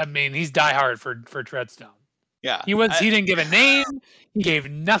 he's diehard for Treadstone. Yeah. He didn't give a name. He gave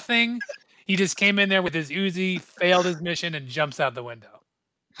nothing. He just came in there with his Uzi, failed his mission, and jumps out the window.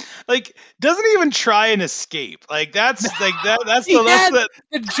 Like, doesn't even try and escape. Like, that's like that's the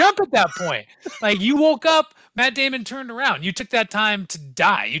jump at that point. Like, you woke up, Matt Damon turned around. You took that time to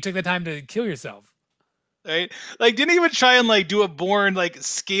die. You took that time to kill yourself. Right? Like, didn't even try and like do a Bourne like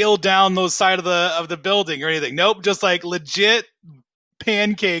scale down those side of the building or anything. Nope, just like legit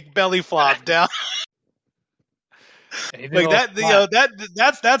pancake belly flop down. Like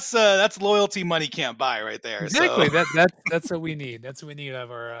that, that's loyalty money can't buy right there. Exactly. So. That's what we need. That's what we need out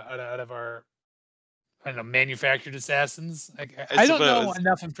of our I don't know, manufactured assassins. I don't know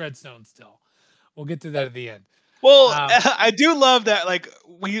enough of Treadstone still. We'll get to that at the end. Well, I do love that. Like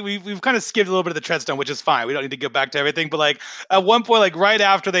we've kind of skipped a little bit of the Treadstone, which is fine. We don't need to get back to everything. But like at one point, like right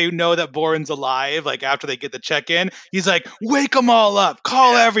after they know that Bourne's alive, like after they get the check in, he's like, "Wake them all up,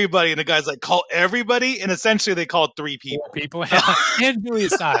 call everybody." And the guy's like, "Call everybody," and essentially they called 3 people. 4 people, and Julia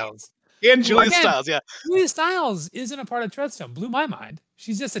Stiles. Stiles, yeah. Julia Stiles isn't a part of Treadstone. Blew my mind.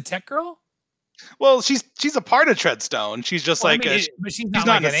 She's just a tech girl. Well, she's a part of Treadstone. She's just but she's not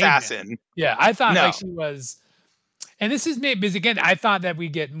an assassin. Agent. Yeah, I thought like she was. And this is maybe because again, I thought that we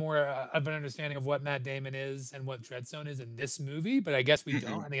get more of an understanding of what Matt Damon is and what Treadstone is in this movie, but I guess we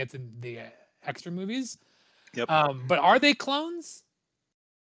don't. I think it's in the extra movies. Yep. But are they clones?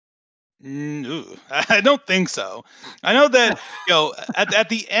 I don't think so. I know that at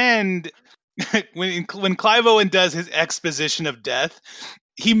the end, when Clive Owen does his exposition of death,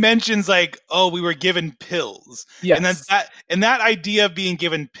 he mentions like, "Oh, we were given pills." Yes. And then that idea of being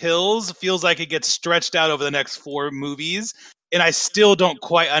given pills feels like it gets stretched out over the next 4 movies. And I still don't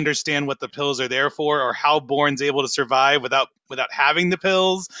quite understand what the pills are there for, or how Bourne's able to survive without having the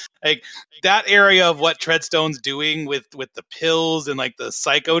pills. Like that area of what Treadstone's doing with the pills and like the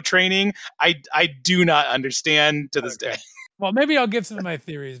psycho training, I do not understand to this day. Well, maybe I'll give some of my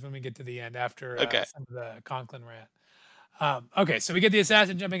theories when we get to the end after some of the Conklin rant. Okay, so we get the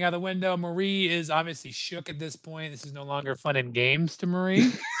assassin jumping out the window. Marie is obviously shook at this point. This is no longer fun and games to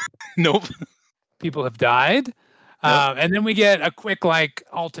Marie. Nope. People have died. And then we get a quick like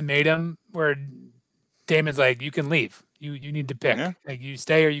ultimatum where Damon's like, "You can leave. You need to pick. Yeah. Like you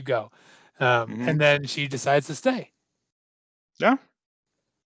stay or you go." And then she decides to stay. Yeah.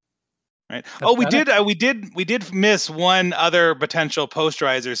 Right. We did miss one other potential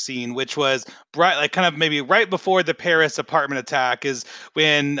posterizer scene, which was kind of maybe right before the Paris apartment attack, is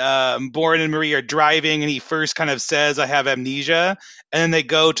when Bourne and Marie are driving, and he first kind of says, "I have amnesia," and then they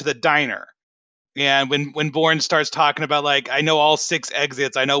go to the diner. And when Bourne starts talking about like, I know all 6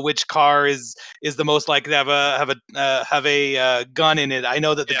 exits, I know which car is the most likely to have a gun in it. I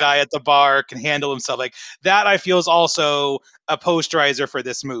know that the guy at the bar can handle himself. Like that, I feel is also a posterizer for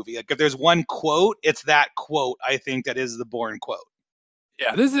this movie. Like if there's one quote, it's that quote. I think that is the Bourne quote.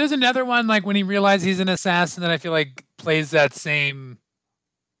 Yeah, there's another one like when he realizes he's an assassin that I feel like plays that same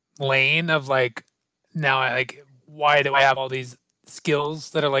lane of like, now I like, why do I have all these skills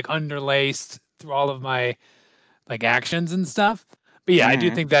that are like underlaced through all of my like actions and stuff? But yeah, I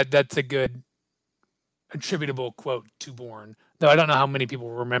do think that that's a good attributable quote to Bourne, though I don't know how many people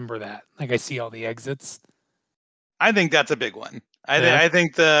remember that. Like I see all the exits. I think that's a big one. I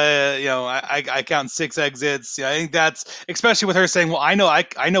think I count 6 exits. Yeah, I think that's, especially with her saying, "Well, I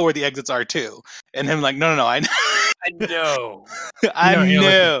know where the exits are too," and him like, "No, I know." I know. I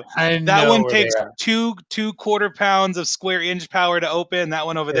know. That one takes 2 quarter-pounds of square inch power to open. That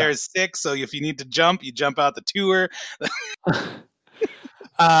one over there is 6. So if you need to jump, you jump out the tour.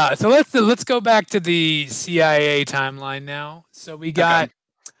 So let's go back to the CIA timeline now. So we got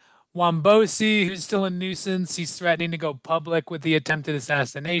Wombosi, who's still a nuisance. He's threatening to go public with the attempted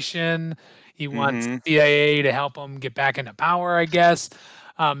assassination. He wants CIA to help him get back into power, I guess.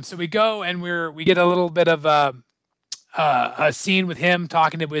 So we go and we get a little bit of a scene with him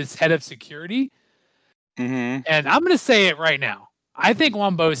talking to his head of security. And I'm going to say it right now. I think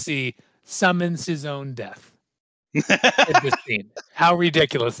Wombosi summons his own death in this scene. How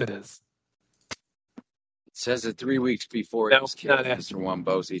ridiculous it is. It says that 3 weeks before he was killed, Mr.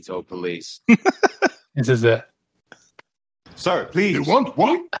 Wombosi told police. This is it. Sir, please. They want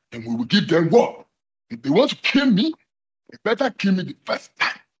what? And we will give them what? If they want to kill me, they better kill me the first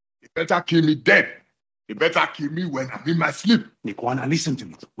time. They better kill me dead. They better kill me when I'm in my sleep. Nikwana, listen to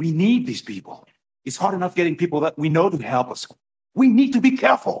me. We need these people. It's hard enough getting people that we know to help us. We need to be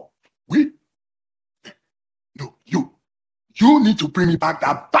careful. We? No, you. You need to bring me back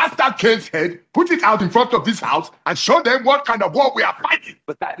that bastard Kane's head, put it out in front of this house, and show them what kind of war we are fighting.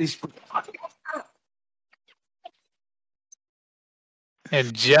 But that is...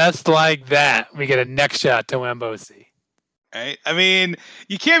 And just like that, we get a neck shot to Wombosi. Right? I mean,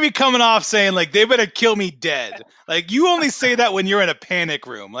 you can't be coming off saying like they better kill me dead. Like you only say that when you're in a panic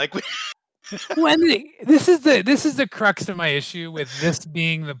room. Like this is the crux of my issue with this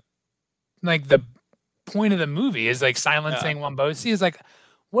being the point of the movie is like silencing Wombosi is like,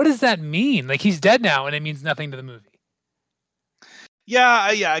 what does that mean? Like he's dead now and it means nothing to the movie.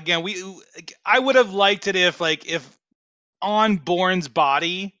 Yeah. Again, I would have liked it if on Bourne's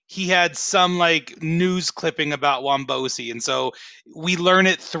body he had some like news clipping about Wombosi, and so we learn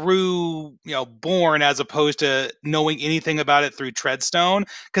it through Bourne as opposed to knowing anything about it through Treadstone.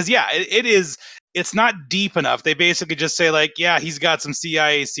 Because it's not deep enough. They basically just say like, yeah, he's got some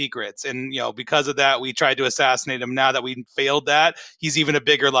CIA secrets, and because of that we tried to assassinate him. Now that we failed that, he's even a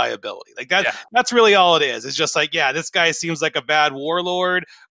bigger liability. Like that's really all it is. It's just like, yeah, this guy seems like a bad warlord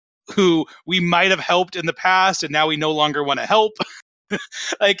who we might have helped in the past and now we no longer want to help.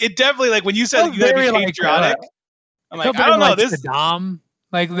 Like it definitely, like when you said that you gotta be patriotic, I'm like, I don't know, this Dom,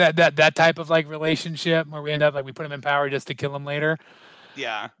 like that type of like relationship where we end up like we put him in power just to kill him later.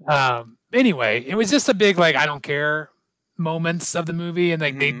 Yeah. Anyway, it was just a big like I don't care moments of the movie, and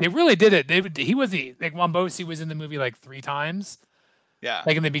like they really did it. Wombosi was in the movie like 3 times. Yeah.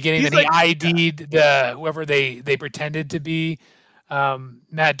 Like in the beginning, then he ID'd whoever they pretended to be.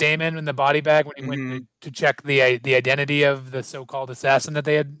 Matt Damon in the body bag when he went to check the identity of the so-called assassin that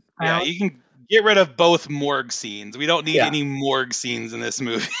they had found. Yeah, you can get rid of both morgue scenes. We don't need any morgue scenes in this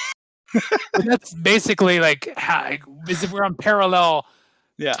movie. That's basically like as if we're on parallel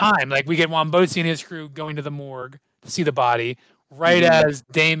time. Like we get Wombosi and his crew going to the morgue to see the body, right as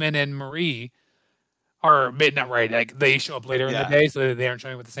Damon and Marie are not right. Like they show up later in the day, so they aren't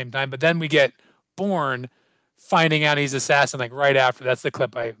showing up at the same time. But then we get Bourne finding out he's assassin like right after. That's the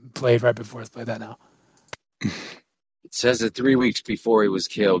clip I played right before. Let's play that now. It says that 3 weeks before he was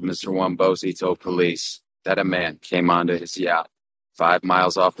killed, Mr. Wombosi told police that a man came onto his yacht 5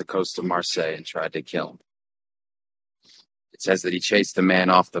 miles off the coast of Marseille and tried to kill him. It says that he chased the man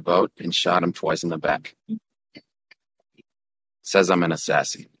off the boat and shot him twice in the back. It says I'm an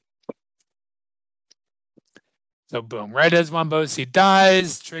assassin. So boom, right as Wombosi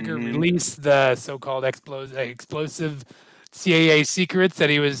dies, Trigger released the so-called explosive CIA secrets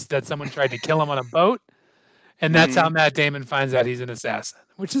that someone tried to kill him on a boat, and that's how Matt Damon finds out he's an assassin.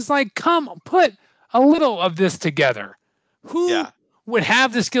 Which is like, put a little of this together. Who would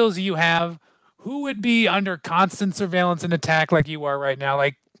have the skills you have? Who would be under constant surveillance and attack like you are right now?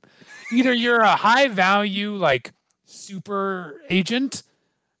 Like, either you're a high-value like super agent,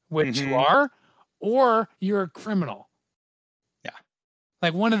 which you are. or you're a criminal. Yeah.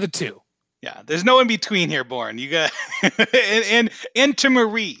 Like one of the two. Yeah. There's no in between here, Bourne. You got and to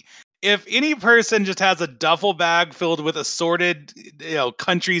Marie. If any person just has a duffel bag filled with assorted,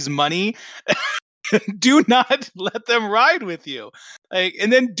 country's money, do not let them ride with you. Like,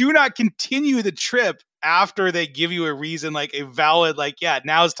 and then do not continue the trip after they give you a reason, like a valid, like, yeah,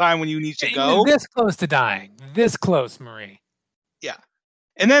 now's time when you need to go. This close to dying. This close, Marie. Yeah.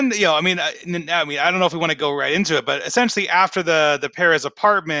 And then, I mean, I don't know if we want to go right into it, but essentially after the Paris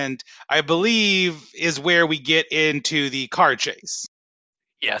apartment, I believe is where we get into the car chase.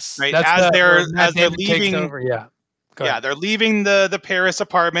 Yes. Right. As they're leaving. Yeah. Yeah, they're leaving the Paris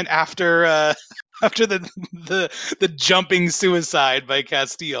apartment after after the jumping suicide by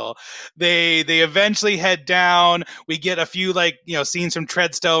Castile. They eventually head down. We get a few scenes from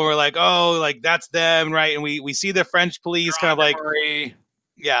Treadstone. We're like, oh, like that's them, right? And we see the French police kind of like.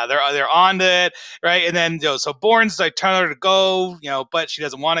 Yeah, they're on it, right? And then so Bourne's like telling her to go, but she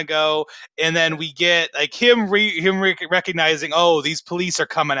doesn't want to go. And then we get like him recognizing, oh, these police are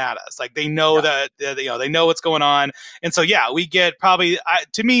coming at us. Like they know that they know what's going on. And so we get probably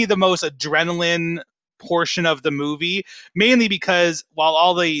to me the most adrenaline portion of the movie, mainly because while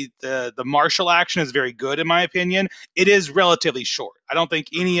all the martial action is very good in my opinion, it is relatively short. I don't think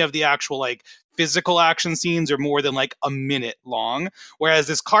any of the actual physical action scenes are more than a minute long, whereas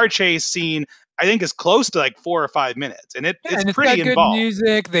this car chase scene I think is close to 4 or 5 minutes, and it's pretty got involved. Good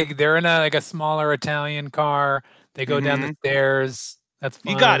music. They're in a smaller Italian car. They go down the stairs. That's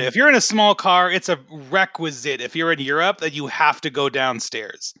fun. You got it. If you're in a small car, it's a requisite. If you're in Europe, that you have to go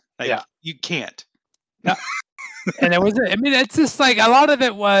downstairs. You can't. Yeah. And it's just a lot of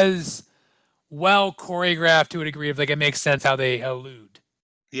it was well choreographed to a degree of it makes sense how they allude.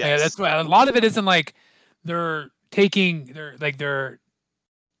 Yeah, that's why a lot of it isn't they're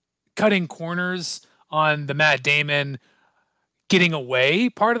cutting corners on the Matt Damon getting away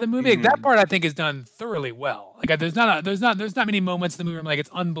part of the movie. That part I think is done thoroughly well. There's not many moments in the movie where it's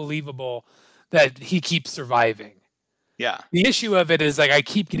unbelievable that he keeps surviving. Yeah. The issue of it is I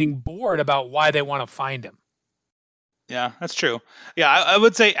keep getting bored about why they want to find him. Yeah, that's true. Yeah, I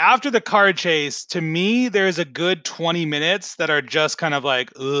would say after the car chase, to me, there's a good 20 minutes that are just kind of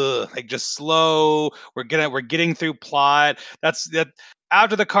just slow. We're getting through plot. That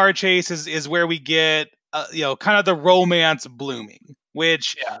after the car chase is where we get kind of the romance blooming,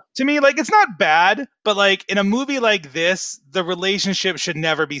 which to me it's not bad, but in a movie like this, the relationship should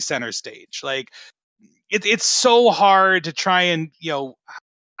never be center stage. It's so hard to try and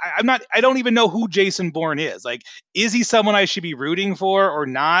I don't even know who Jason Bourne is. Is he someone I should be rooting for or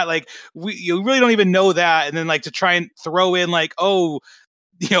not? You really don't even know that. And then to try and throw in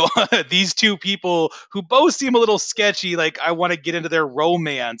these two people who both seem a little sketchy. I want to get into their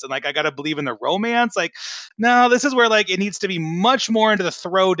romance and I got to believe in the romance. No, this is where it needs to be much more into the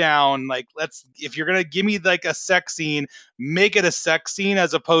throwdown. If you're going to give me a sex scene, make it a sex scene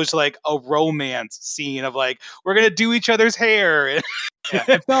as opposed to a romance scene of we're going to do each other's hair. Yeah,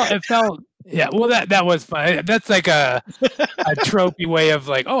 it felt. Yeah, well, that was fun. That's a tropey way of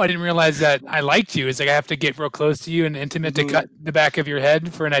oh, I didn't realize that I liked you. It's I have to get real close to you and intimate to cut the back of your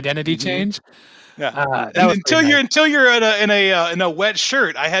head for an identity change. Yeah, until you're in a wet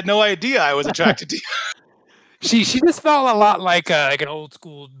shirt, I had no idea I was attracted to you. She just felt a lot like an old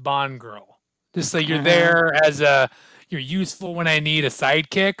school Bond girl. Just you're there as you're useful when I need a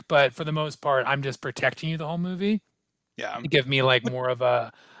sidekick, but for the most part, I'm just protecting you the whole movie. Yeah, to give me more of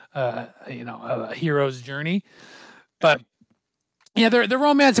a hero's journey. But the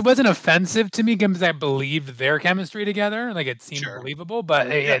romance, it wasn't offensive to me because I believed their chemistry together. It seemed believable,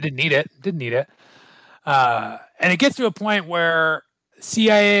 but I didn't need it. And it gets to a point where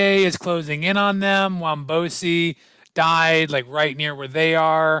CIA is closing in on them. Wambosi died right near where they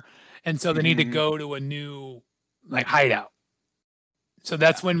are, and so they need to go to a new hideout. So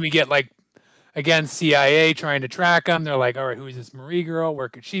that's when we get again, CIA trying to track him. They're all right, who is this Marie girl? Where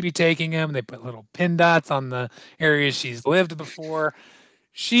could she be taking him? They put little pin dots on the areas she's lived before.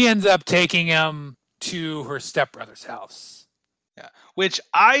 She ends up taking him to her stepbrother's house. Yeah, which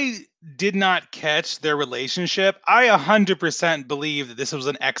I did not catch their relationship. I 100% believe that this was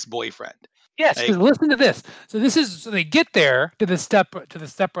an ex-boyfriend. Yes, listen to this. So they get there to the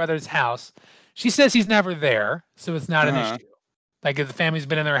stepbrother's house. She says he's never there, so it's not an issue. The family's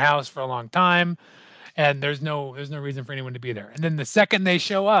been in their house for a long time, and there's no reason for anyone to be there. And then the second they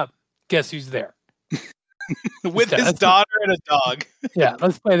show up, guess who's there? With his daughter and a dog. Yeah,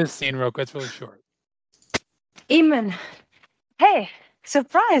 let's play this scene real quick. It's really short. Eamon. Hey,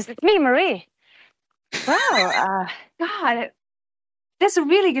 surprise. It's me, Marie. Wow, God, there's a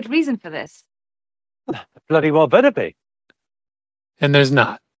really good reason for this. Bloody well better be. And there's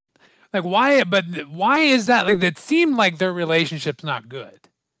not. Like, why? But why is that? Like, it seemed like their relationship's not good.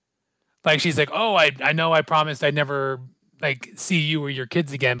 Like, she's like, oh, I know I promised I'd never like see you or your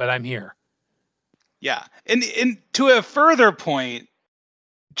kids again, but I'm here. Yeah, and to a further point,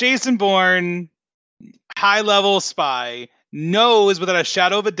 Jason Bourne, high-level spy, knows without a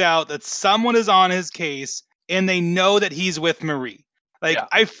shadow of a doubt that someone is on his case, and they know that he's with Marie. Like,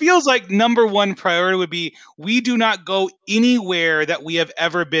 I feels like number one priority would be, we do not go anywhere that we have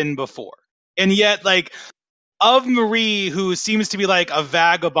ever been before. And yet, like, of Marie, who seems to be like a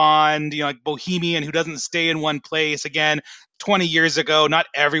vagabond, like bohemian who doesn't stay in one place. Again, 20 years ago, not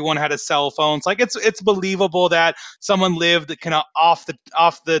everyone had a cell phone. It's like it's believable that someone lived kind of off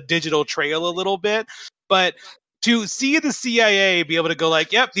the digital trail a little bit, but to see the CIA be able to go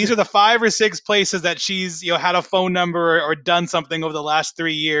like, yep, these are the 5 or 6 places that she's had a phone number or done something over the last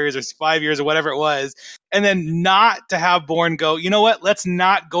 3 years or 5 years or whatever it was, and then not to have Bourne go, you know what, let's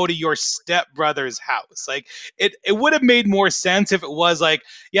not go to your stepbrother's house. Like it would have made more sense if it was like,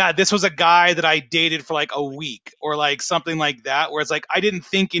 yeah, this was a guy that I dated for like a week or like something like that, where it's like, I didn't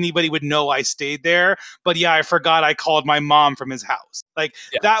think anybody would know I stayed there, but yeah, I forgot I called my mom from his house. Like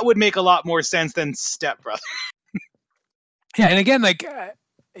that would make a lot more sense than stepbrother. Yeah, and again, like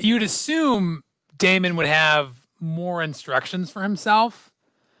you'd assume Damon would have more instructions for himself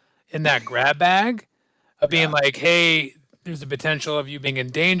in that grab bag of being like, hey, there's a potential of you being in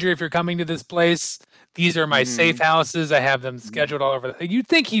danger if you're coming to this place. These are my safe houses. I have them scheduled all over. You'd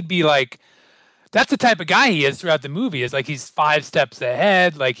think he'd be like, that's the type of guy he is throughout the movie, is like he's 5 steps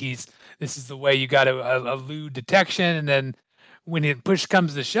ahead. Like this is the way you got to elude detection. And then when push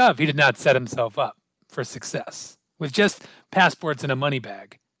comes to shove, he did not set himself up for success with just passports and a money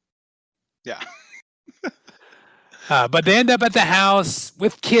bag. Yeah. But they end up at the house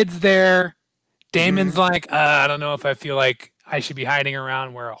with kids there. Damon's like, I don't know if I feel like I should be hiding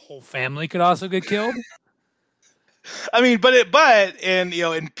around where a whole family could also get killed. I mean, but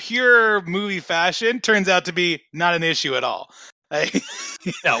in pure movie fashion, turns out to be not an issue at all. Like,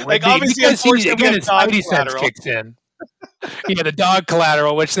 no, like obviously, unfortunately, his spidey sense kicks in. Yeah, the dog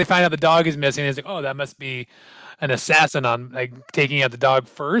collateral, which they find out the dog is missing. It's like, oh, that must be an assassin on like taking out the dog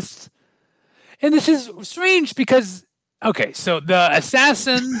first. And this is strange because, okay, so the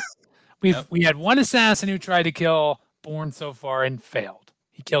assassin, we had one assassin who tried to kill Bourne so far and failed.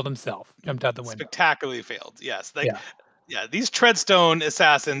 He killed himself, jumped out the window. Spectacularly failed. Yes. Like, yeah, these Treadstone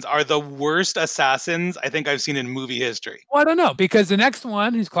assassins are the worst assassins I think I've seen in movie history. Well, I don't know, because the next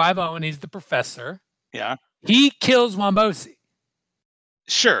one, who's Clive Owen, he's the professor. Yeah. He kills Wombosi.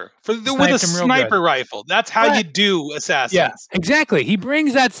 Sure. with a sniper rifle. That's how you do assassins. Yeah, exactly. He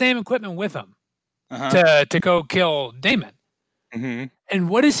brings that same equipment with him to go kill Damon. And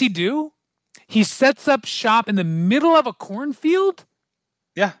what does he do? He sets up shop in the middle of a cornfield.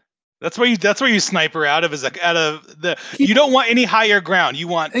 Yeah. That's where you sniper out of, is like out of the. You don't want any higher ground. You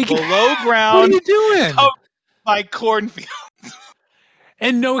want below ground. What are you doing? By cornfield.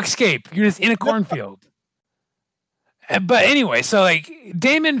 And no escape. You're just in a cornfield. But anyway, so like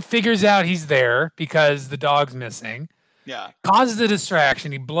Damon figures out he's there because the dog's missing. Yeah. Causes a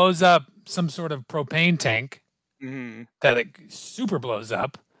distraction. He blows up some sort of propane tank that like super blows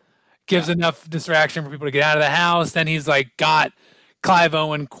up. Gives enough distraction for people to get out of the house. Then he's like got Clive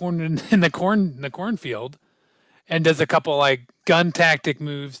Owen cornered in the cornfield, and does a couple like gun tactic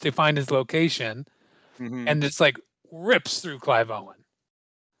moves to find his location, and it's like rips through Clive Owen.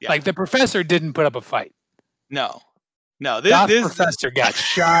 Yeah. Like the professor didn't put up a fight. No. This professor got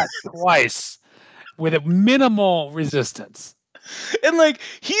shot twice with a minimal resistance. And like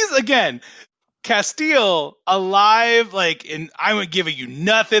he's again. Castile alive, like, and I'm giving you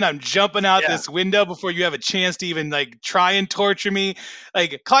nothing. I'm jumping out this window before you have a chance to even like try and torture me.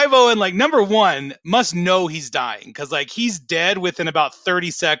 Like Clive Owen, like number one, must know he's dying because like he's dead within about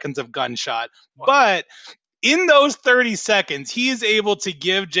 30 seconds of gunshot. Wow. But in those 30 seconds, he is able to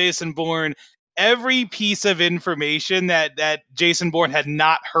give Jason Bourne every piece of information that Jason Bourne had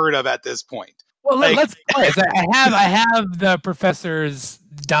not heard of at this point. Well, let's play. I have the professor's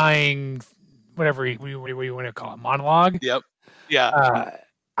dying. Whatever you want to call it, monologue. Yep. Yeah.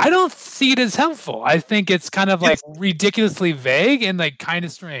 I don't see it as helpful. I think it's kind of like ridiculously vague and like kind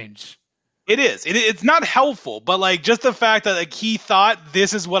of strange. It is. It's not helpful, but like just the fact that like he thought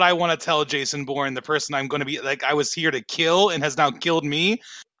this is what I want to tell Jason Bourne, the person I'm going to be like I was here to kill and has now killed me.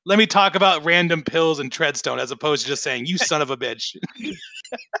 Let me talk about random pills and Treadstone as opposed to just saying you son of a bitch.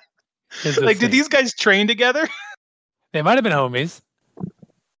 Like, did these guys train together? They might have been homies.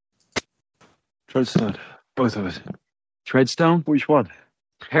 Treadstone, both of us. Treadstone? Which one?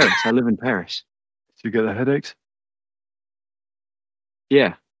 Paris. I live in Paris. Do you get the headaches?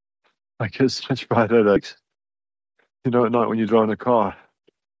 Yeah. I get such bad headaches. You know, at night when you're driving a car.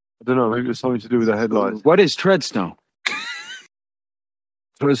 I don't know, maybe it's something to do with the headlights. What is Treadstone?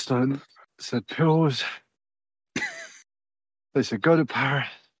 Treadstone said pills. They said go to Paris.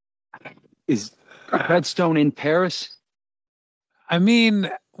 Is Treadstone in Paris? I mean,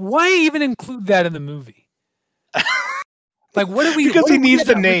 why even include that in the movie? Like, what do we? Because what he do we needs get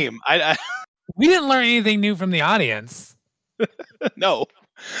the out? name. We didn't learn anything new from the audience. No.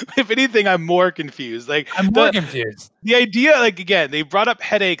 If anything, I'm more confused. Like I'm more confused. The idea, like, again, they brought up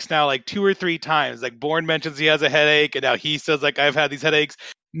headaches now like 2 or 3 times. Like Bourne mentions he has a headache, and now he says, like, I've had these headaches.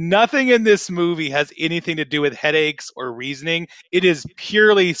 Nothing in this movie has anything to do with headaches or reasoning. It is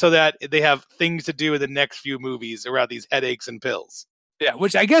purely so that they have things to do in the next few movies around these headaches and pills. Yeah,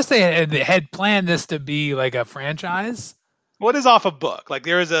 which I guess they had planned this to be like a franchise. What is off a book? Like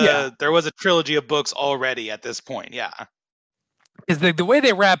there was a trilogy of books already at this point. Yeah. Because the way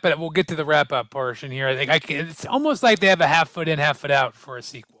they wrap it, we'll get to the wrap up portion here. I think it's almost like they have a half foot in, half foot out for a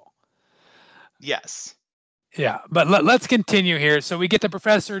sequel. Yes. Yeah, but let's continue here. So we get the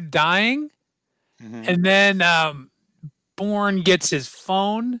professor dying, and then Bourne gets his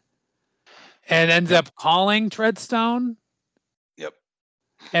phone and ends up calling Treadstone. Yep.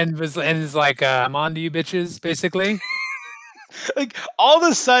 And is like, I'm on to you bitches, basically. Like all of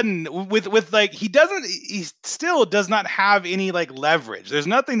a sudden with like he still does not have any like leverage. There's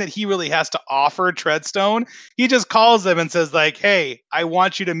nothing that he really has to offer Treadstone. He just calls them and says like, hey, I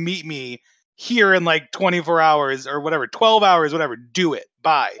want you to meet me here in like 24 hours or whatever, 12 hours, whatever. Do it.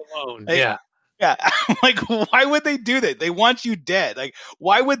 Bye. Alone. Like, yeah. Yeah. Like, why would they do that? They want you dead. Like,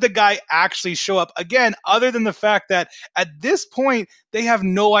 why would the guy actually show up again, other than the fact that at this point, they have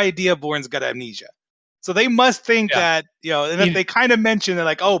no idea Bourne's got amnesia. So they must think that, you know, and then they kind of mention they're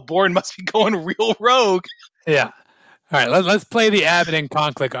like, oh, Bourne must be going real rogue. Yeah. All right, let's play the Abbott and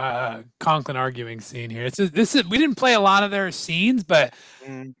Conklin arguing scene here. We didn't play a lot of their scenes, but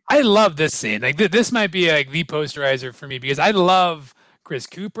I love this scene. Like this might be like the posterizer for me because I love Chris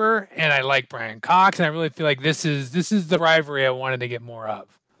Cooper and I like Brian Cox, and I really feel like this is the rivalry I wanted to get more of.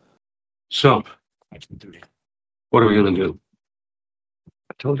 So, what are we gonna do?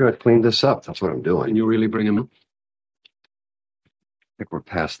 I told you I'd clean this up. That's what I'm doing. Can you really bring him in? I think we're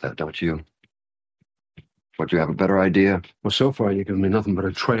past that, don't you? What, you have a better idea? Well, so far you've given me nothing but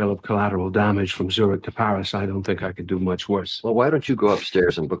a trail of collateral damage from Zurich to Paris. I don't think I could do much worse. Well, why don't you go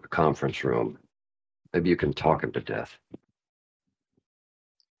upstairs and book a conference room? Maybe you can talk him to death.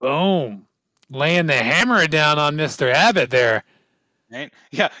 Boom. Laying the hammer down on Mr. Abbott there. Right?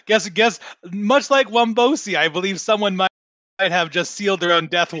 Yeah, guess much like Wombosi, I believe someone might have just sealed their own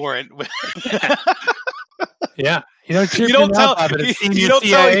death warrant. Yeah, you don't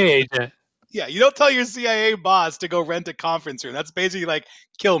CIA agent. Yeah, you don't tell your CIA boss to go rent a conference room. That's basically like,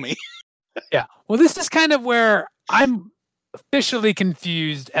 kill me. Yeah. Well, this is kind of where I'm officially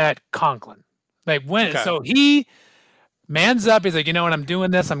confused at Conklin. Like so he mans up. He's like, you know what? I'm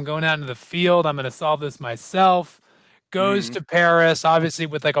doing this. I'm going out into the field. I'm going to solve this myself. Goes to Paris, obviously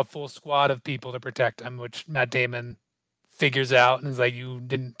with like a full squad of people to protect him, which Matt Damon figures out and is like, you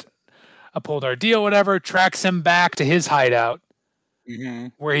didn't uphold our deal, whatever. Tracks him back to his hideout.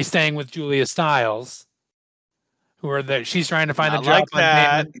 Where he's staying with Julia Stiles, she's trying to find a job. Like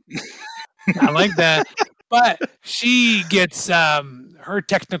that. I like that. But she gets her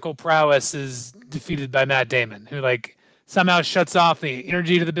technical prowess is defeated by Matt Damon, who like somehow shuts off the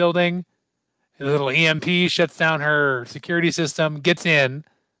energy to the building. A little EMP shuts down her security system, gets in,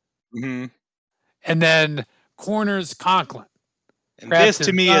 and then corners Conklin. And this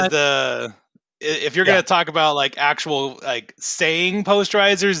to me is if you're going to talk about like actual like saying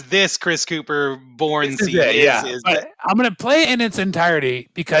posterizers, this Chris Cooper Bourne scene is I'm going to play it in its entirety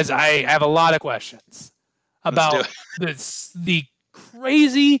because I have a lot of questions about the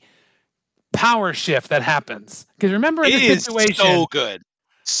crazy power shift that happens. Because remember in the situation,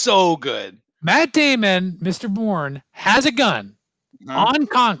 so good. Matt Damon, Mr. Bourne, has a gun on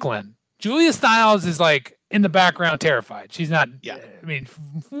Conklin. Julia Stiles is like in the background terrified. She's not, I mean,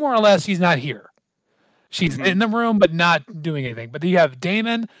 more or less, she's not here. She's in the room, but not doing anything. But you have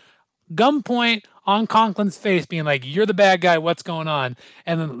Damon, gunpoint on Conklin's face, being like, you're the bad guy, what's going on?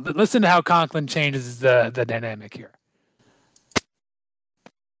 And then listen to how Conklin changes the dynamic here.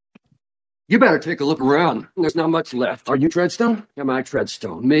 You better take a look around. There's not much left. Are you Treadstone? Am I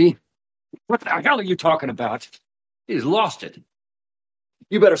Treadstone? Me? What the hell are you talking about? He's lost it.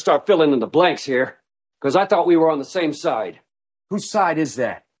 You better start filling in the blanks here, because I thought we were on the same side. Whose side is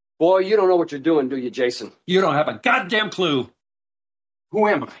that? Boy, you don't know what you're doing, do you, Jason? You don't have a goddamn clue. Who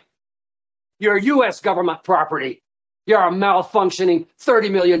am I? You're U.S. government property. You're a malfunctioning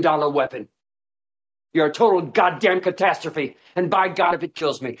 $30 million weapon. You're a total goddamn catastrophe. And by God, if it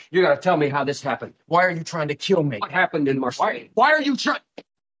kills me, you're going to tell me how this happened. Why are you trying to kill me? What happened in Marseille? Why are you trying?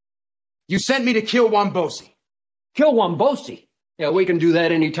 You sent me to kill Wambosi. Kill Wambosi? Yeah, we can do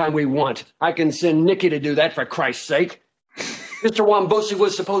that anytime we want. I can send Nikki to do that, for Christ's sake. Mr. Wambosi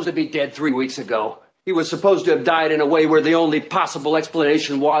was supposed to be dead 3 weeks ago. He was supposed to have died in a way where the only possible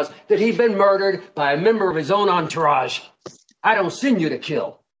explanation was that he'd been murdered by a member of his own entourage. I don't send you to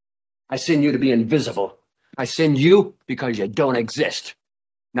kill. I send you to be invisible. I send you because you don't exist.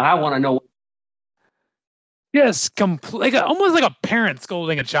 Now I want to know. Yes, almost like a parent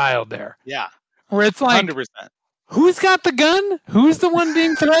scolding a child there. Yeah. Where it's like, 100%. Who's got the gun? Who's the one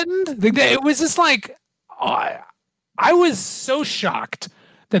being threatened? It was just like, I was so shocked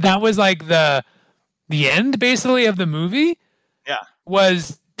that was like the end, basically, of the movie. Yeah.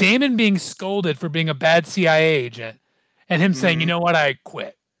 Was Damon being scolded for being a bad CIA agent and him saying, you know what, I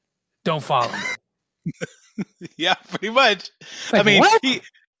quit. Don't follow me. Yeah, pretty much. Like, I mean, what?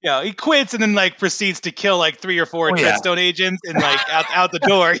 he quits and then like proceeds to kill like 3 or 4 Treadstone agents and like out the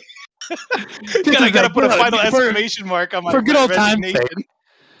door. gotta put a final exclamation mark on my for good old time's resignation. sake.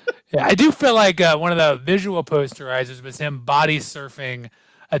 Yeah, I do feel like one of the visual posterizers was him body surfing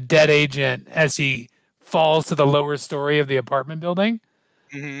a dead agent as he falls to the lower story of the apartment building.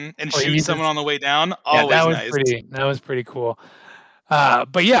 And shoot someone on the way down. Always that was nice. That was pretty cool.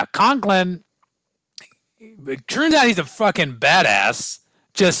 But yeah, Conklin, it turns out he's a fucking badass.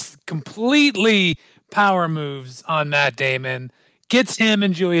 Just completely power moves on Matt Damon, gets him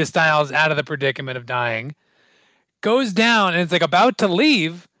and Julia Stiles out of the predicament of dying, goes down and it's like about to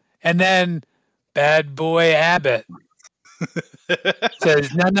leave, and then bad boy Abbott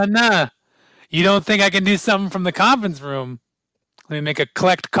says, no. You don't think I can do something from the conference room? Let me make a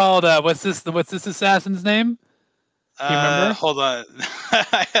collect call to what's this assassin's name? Do you remember? Hold on.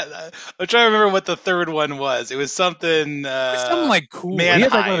 I'm trying to remember what the third one was. It was something. Something like cool. Mannheim. He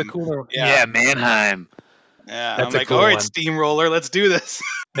had like one of the cooler. Yeah, Mannheim. Yeah, That's I'm like, cool all right, one. Steamroller, let's do this.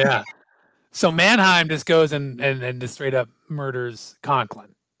 Yeah. So Mannheim just goes and just straight up murders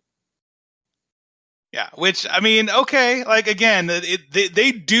Conklin. Yeah, which I mean, okay, like again,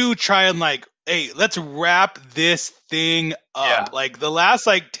 they do try and like, hey, let's wrap this thing up. Yeah. Like the last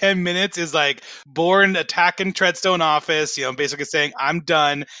like 10 minutes is like Bourne attacking Treadstone office, basically saying I'm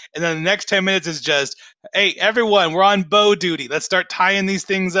done, and then the next 10 minutes is just, hey, everyone, we're on bow duty. Let's start tying these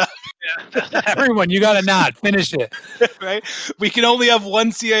things up. Everyone, you got to nod. Finish it. Right? We can only have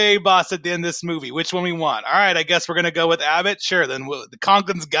one CIA boss at the end of this movie. Which one we want? All right, I guess we're gonna go with Abbott. Sure, then the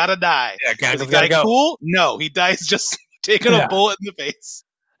Conklin's gotta die. Yeah, Is Conklin's he gotta go. cool? No, he dies just taking a bullet in the face.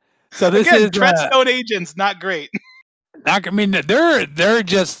 So this Again, is Treadstone agents, not great. I mean, they're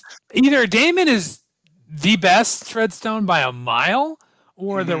just either Damon is the best Treadstone by a mile,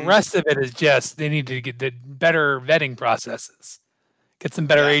 or the rest of it is just they need to get the better vetting processes, get some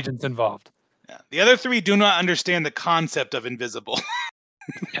better agents involved. Yeah. The other three do not understand the concept of invisible.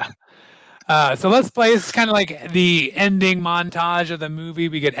 Yeah. So let's play. It's kind of like the ending montage of the movie.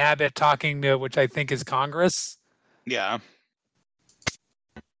 We get Abbott talking to, which I think is Congress. Yeah.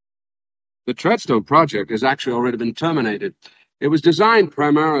 The Treadstone project has actually already been terminated. It was designed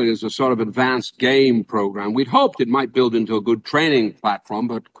primarily as a sort of advanced game program. We'd hoped it might build into a good training platform,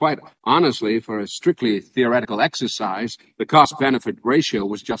 but quite honestly, for a strictly theoretical exercise, the cost-benefit ratio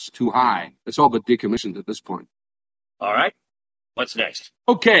was just too high. It's all but decommissioned at this point. All right. What's next?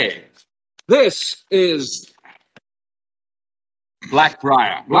 Okay. This is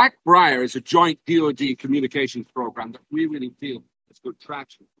Blackbriar. Blackbriar is a joint DoD communications program that we really feel has good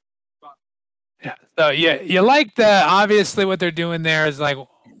traction. Yeah. So you like obviously what they're doing there is like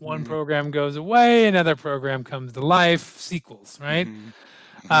one program goes away, another program comes to life, sequels, right?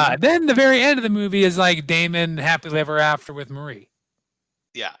 Then the very end of the movie is like Damon happily ever after with Marie.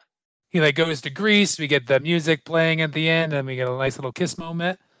 Yeah. He like goes to Greece, we get the music playing at the end, and we get a nice little kiss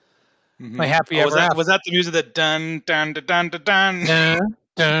moment. Like happy ever after. Was that the music that dun dun dun dun dun dun?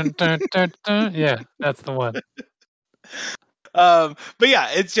 Dun, dun, dun, dun. Yeah, that's the one. But yeah,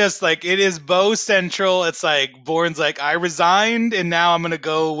 it's just like it is Bo Central. It's like Bourne's like, I resigned and now I'm gonna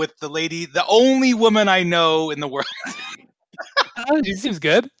go with the lady, the only woman I know in the world. She seems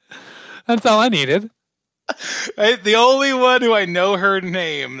good. That's all I needed. Right? The only one who I know her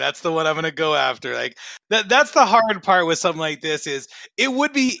name. That's the one I'm gonna go after. Like that's the hard part with something like this is it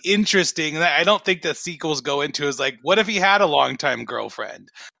would be interesting. And I don't think the sequels go into is like, what if he had a longtime girlfriend?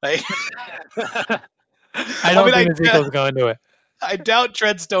 Like I don't think the sequels go into it. I doubt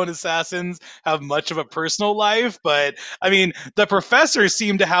Treadstone assassins have much of a personal life, but I mean, the professor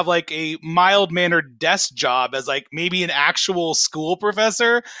seemed to have like a mild-mannered desk job as like maybe an actual school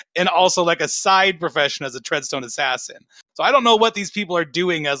professor and also like a side profession as a Treadstone assassin. So I don't know what these people are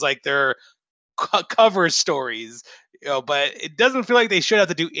doing as like their cover stories, but it doesn't feel like they should have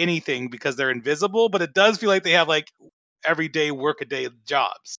to do anything because they're invisible, but it does feel like they have like everyday work-a-day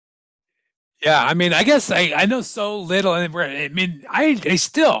jobs. Yeah, I mean, I guess I know so little, and I mean, I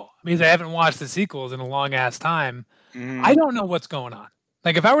I haven't watched the sequels in a long ass time. I don't know what's going on.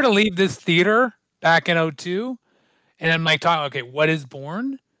 Like, if I were to leave this theater back in 2002, and I'm like talking, okay, what is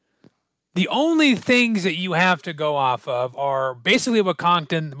Bourne? The only things that you have to go off of are basically what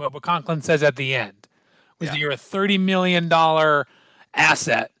Conklin says at the end, was that you're a $30 million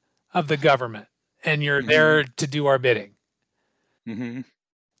asset of the government, and you're there to do our bidding.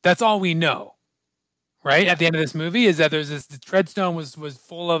 That's all we know, right? At the end of this movie is that there's this, the Treadstone was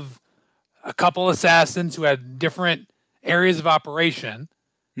full of a couple assassins who had different areas of operation.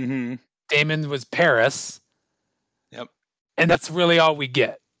 Damon was Paris. Yep. And that's really all we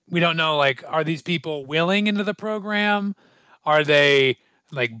get. We don't know, like, are these people willing into the program? Are they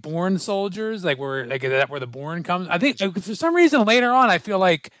like Bourne soldiers? Like, is that where the Bourne comes? I think for some reason later on, I feel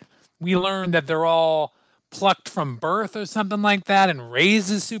like we learned that they're all plucked from birth or something like that and raised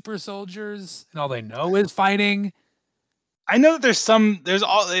as super soldiers, and all they know is fighting. I know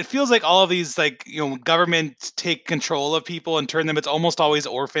that it feels like all of these, like, government take control of people and turn them, it's almost always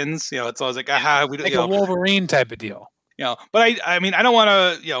orphans. It's always like, like a Wolverine type of deal. But I mean, I don't want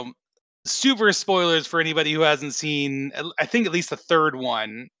to, super spoilers for anybody who hasn't seen, I think at least the third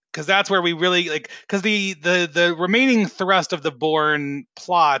one, because that's where we really because the remaining thrust of the Bourne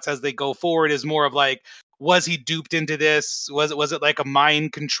plots as they go forward is more of like, was he duped into this? Was it like a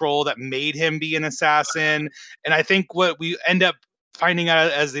mind control that made him be an assassin? And I think what we end up finding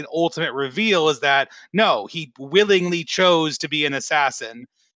out as the ultimate reveal is that no, he willingly chose to be an assassin,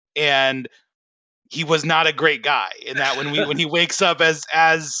 and he was not a great guy. And that when he wakes up as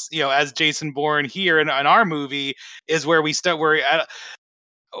Jason Bourne here in our movie is where we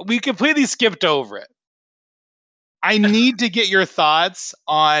completely skipped over it. I need to get your thoughts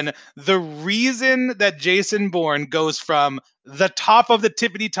on the reason that Jason Bourne goes from the top of the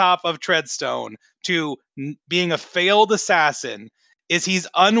tippity top of Treadstone to being a failed assassin is he's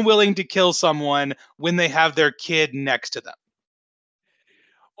unwilling to kill someone when they have their kid next to them.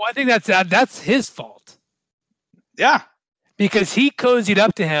 Well, I think that's his fault. Yeah. Because he cozied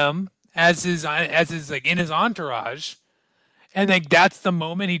up to him as his like in his entourage, and like that's the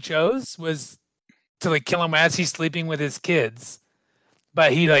moment he chose was to like kill him as he's sleeping with his kids.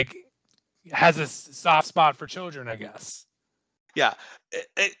 But he like has a soft spot for children, I guess. Yeah.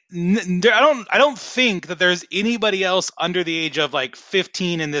 I don't think that there's anybody else under the age of like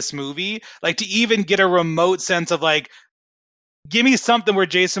 15 in this movie, like to even get a remote sense of like, give me something where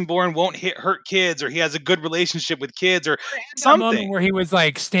Jason Bourne won't hurt kids, or he has a good relationship with kids, or something. Where he was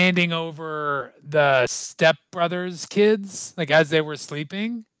like standing over the stepbrothers' kids, like as they were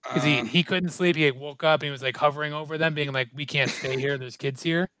sleeping, because he couldn't sleep. He woke up and he was like hovering over them, being like, "We can't stay here. There's kids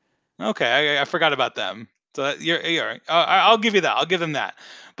here." Okay, I forgot about them. So you're right. I'll give you that. I'll give them that.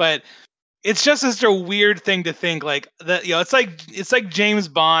 But it's just such a weird thing to think like that. It's like James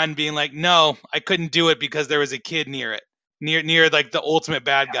Bond being like, "No, I couldn't do it because there was a kid near it." Near like the ultimate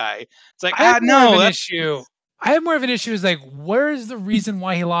bad guy. It's like, I have more of an issue is like, where's the reason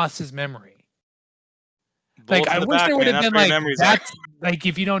why he lost his memory? Like, I wish there would have been like, that's like,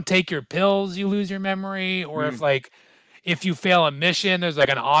 if you don't take your pills, you lose your memory, or if you fail a mission, there's like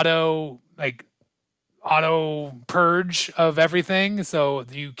an auto purge of everything, so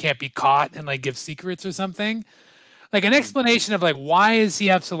you can't be caught and like give secrets or something. Like an explanation of like, why does he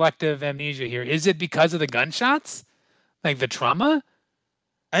have selective amnesia here? Is it because of the gunshots? Like the trauma?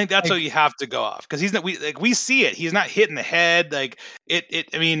 I think that's what you have to go off, because we see it. He's not hit in the head. Like it.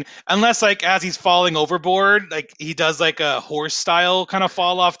 I mean, unless like as he's falling overboard, like he does like a horse style kind of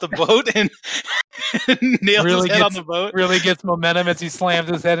fall off the boat and nails his head on the boat. Really gets momentum as he slams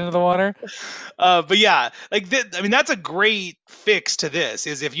his head into the water. But yeah, I mean, that's a great fix to this.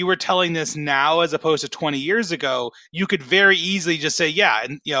 Is if you were telling this now as opposed to 20 years ago, you could very easily just say, yeah,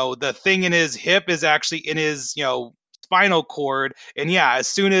 and the thing in his hip is actually in his spinal cord, and yeah, as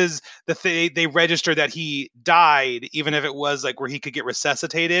soon as they register that he died, even if it was like where he could get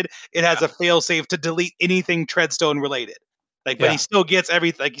resuscitated, it has a failsafe to delete anything Treadstone related. But he still gets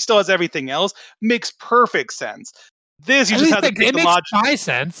everything. Like he still has everything else. Makes perfect sense. This you just have to take the logic. It makes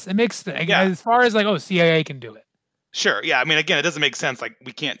sense. It makes as far as like, CIA can do it. Sure. Yeah. I mean, again, it doesn't make sense. Like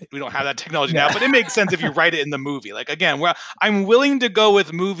we don't have that technology now, but it makes sense if you write it in the movie. Like again, I'm willing to go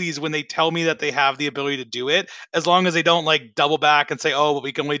with movies when they tell me that they have the ability to do it, as long as they don't like double back and say, "Oh, but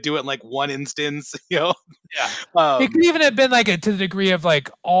we can only do it in like one instance." Yeah. It could even have been like to the degree of like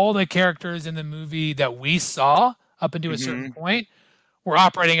all the characters in the movie that we saw up until a certain point were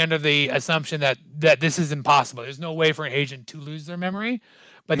operating under the assumption that this is impossible. There's no way for an agent to lose their memory.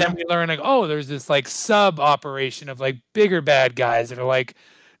 But then we learn like, oh, there's this like sub operation of like bigger bad guys that are like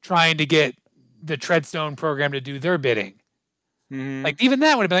trying to get the Treadstone program to do their bidding. Like even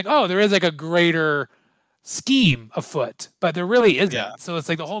that would have been like, oh, there is like a greater scheme afoot, but there really isn't. Yeah. So it's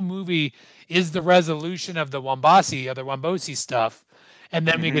like the whole movie is the resolution of the Wombosi stuff, and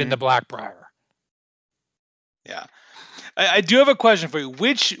then we get into Blackbriar. Yeah. I do have a question for you.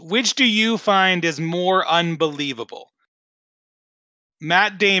 Which do you find is more unbelievable?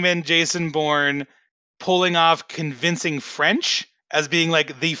 Matt Damon, Jason Bourne, pulling off convincing French as being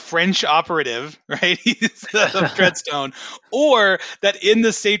like the French operative, right? He's of Treadstone, or that in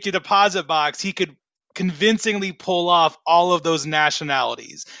the safety deposit box he could convincingly pull off all of those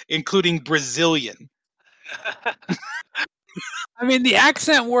nationalities, including Brazilian. I mean, the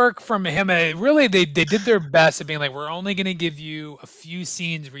accent work from him, really, they did their best at being like, we're only going to give you a few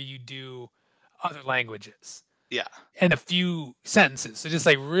scenes where you do other languages. Yeah. And a few sentences. So just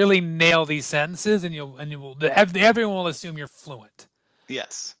like really nail these sentences and everyone will assume you're fluent.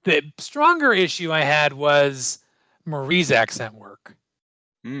 Yes. The stronger issue I had was Marie's accent work.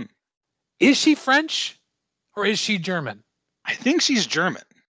 Is she French or is she German? I think she's German.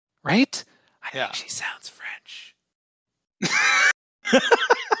 Right? I think she sounds French.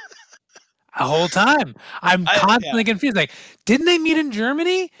 The whole time. I'm constantly confused. Like, didn't they meet in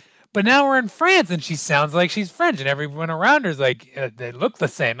Germany? But now we're in France, and she sounds like she's French, and everyone around her's like, they look the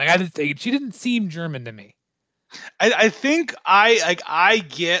same. Like she didn't seem German to me. I think I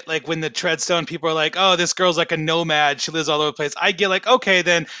get like when the Treadstone people are like, oh, this girl's like a nomad, she lives all over the place. I get like, okay,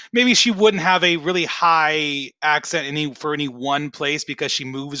 then maybe she wouldn't have a really high accent for any one place because she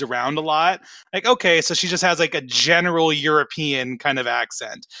moves around a lot. Like, okay, so she just has like a general European kind of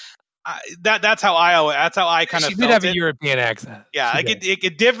accent. That's how I kind of she did have a European accent. Yeah, like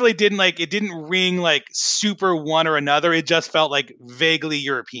it definitely didn't ring like super one or another. It just felt like vaguely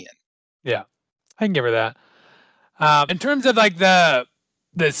European. Yeah, I can give her that. In terms of like the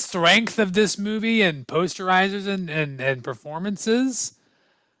strength of this movie and posterizers and performances,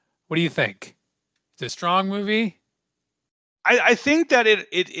 what do you think? It's a strong movie. I think that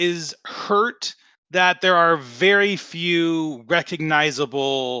it is hurt that there are very few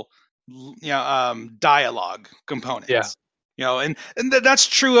recognizable dialogue components. Yeah. And that's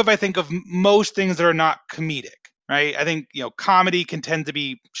true of I think of most things that are not comedic, right? I think comedy can tend to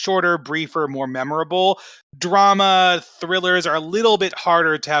be shorter, briefer, more memorable. Drama, thrillers are a little bit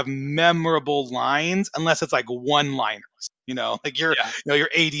harder to have memorable lines unless it's like one-liners, like your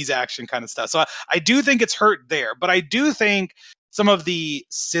 80s action kind of stuff. So I do think it's hurt there, but I do think some of the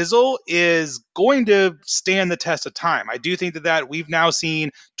sizzle is going to stand the test of time. I do think that we've now seen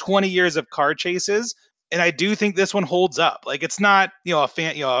 20 years of car chases, and I do think this one holds up. Like it's not, a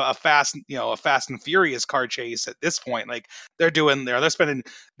fast and furious car chase at this point. Like they're spending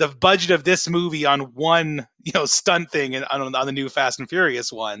the budget of this movie on one, stunt thing and on the new Fast and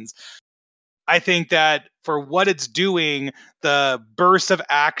Furious ones. I think that for what it's doing, the burst of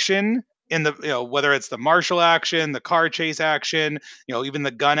action in the whether it's the martial action, the car chase action, even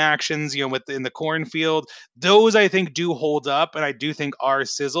the gun actions, in the cornfield, those I think do hold up, and I do think are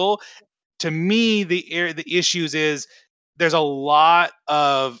sizzle. To me, the issues is there's a lot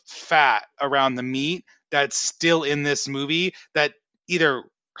of fat around the meat that's still in this movie that either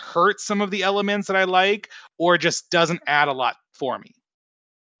hurts some of the elements that I like or just doesn't add a lot for me.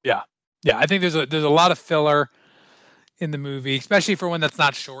 Yeah. I think there's a lot of filler in the movie, especially for one that's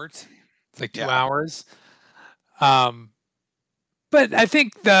not short. It's like 2 hours. But I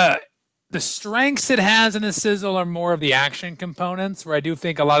think the strengths it has in the sizzle are more of the action components, where I do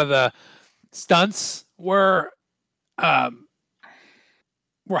think a lot of the stunts were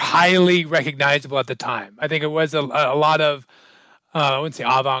highly recognizable at the time. I think it was a lot of I wouldn't say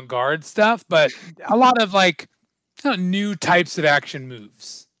avant-garde stuff, but a lot of like new types of action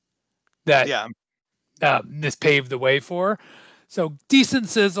moves that this paved the way for. So decent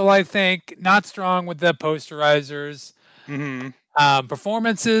sizzle, I think. Not strong with the posterizers.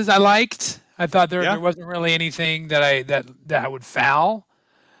 Performances I liked. I thought there wasn't really anything that I would foul.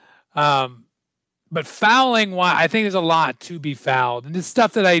 But fouling, I think there's a lot to be fouled, and it's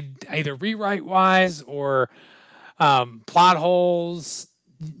stuff that I either rewrite wise or plot holes,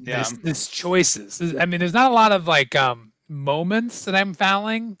 Yeah. This choices. I mean, there's not a lot of like moments that I'm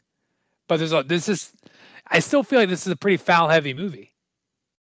fouling, but I still feel like this is a pretty foul heavy movie.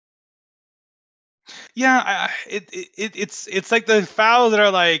 Yeah, it's like the fouls that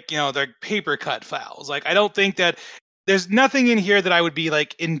are like, they're paper cut fouls. Like, I don't think that there's nothing in here that I would be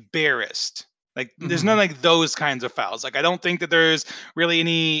like embarrassed. Like, there's none like those kinds of fouls. Like, I don't think that there's really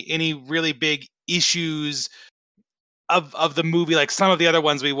any really big issues of the movie, like some of the other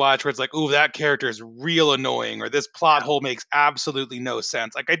ones we watch, where it's like, "Ooh, that character is real annoying," or "This plot hole makes absolutely no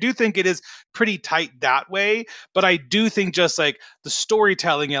sense." Like, I do think it is pretty tight that way, but I do think just like the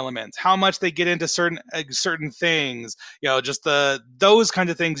storytelling elements, how much they get into certain things, just those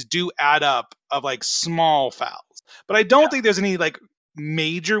kinds of things do add up of like small fouls. But I don't think there's any like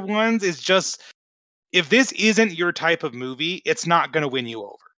major ones. It's just, if this isn't your type of movie, it's not going to win you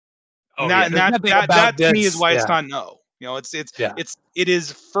over. That to me is why it's not no. It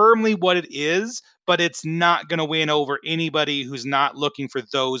is firmly what it is, but it's not going to win over anybody who's not looking for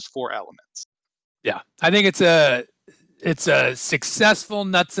those four elements. Yeah, I think it's a successful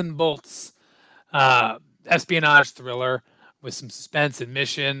nuts and bolts espionage thriller with some suspense and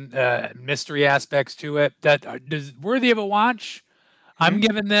mission mystery aspects to it that is worthy of a watch. I'm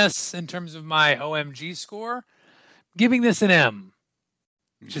giving this, in terms of my OhMG score, giving this an M.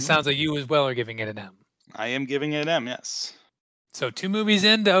 Which just sounds like you as well are giving it an M. I am giving it an M, yes. So 2 movies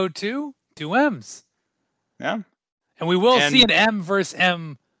into O2, 2 M's. Yeah. And we will see an M versus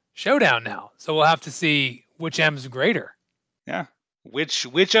M showdown now. So we'll have to see which M's greater. Yeah. Which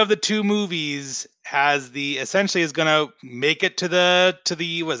of the 2 movies essentially is going to make it to the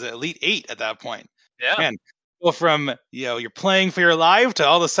Elite 8 at that point? Yeah. Man, go from, you're playing for your life to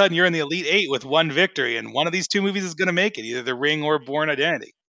all of a sudden you're in the Elite 8 with 1 victory, and one of these 2 movies is going to make it, either The Ring or Bourne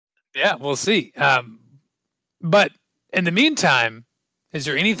Identity. Yeah, we'll see. But in the meantime, is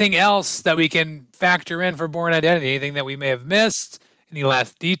there anything else that we can factor in for Bourne Identity? Anything that we may have missed? Any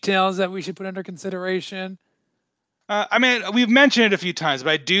last details that we should put under consideration? I mean, we've mentioned it a few times,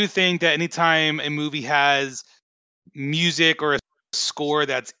 but I do think that anytime a movie has music or a score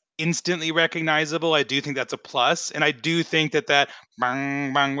that's instantly recognizable, I do think that's a plus. And I do think that bang,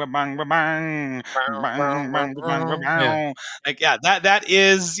 bang, bang, bang, bang, bang, bang, bang, bang, that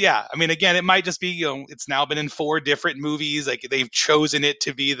is, I mean, again, it might just be, it's now been in 4 different movies. Like, they've chosen it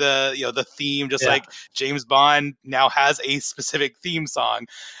to be the theme, just like James Bond now has a specific theme song,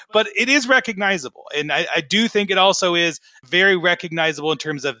 but it is recognizable. And I do think it also is very recognizable in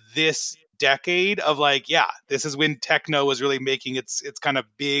terms of this decade of like, this is when techno was really making its kind of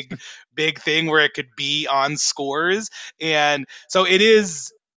big thing where it could be on scores. And so it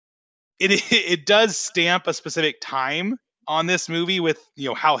does stamp a specific time on this movie with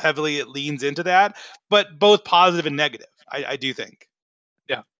how heavily it leans into that, but both positive and negative, I do think.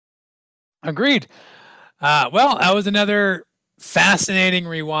 Yeah, agreed. Well, that was another fascinating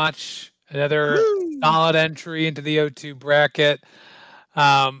rewatch, another solid entry into the O2 bracket.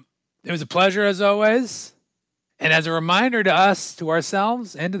 It was a pleasure as always. And as a reminder to us, to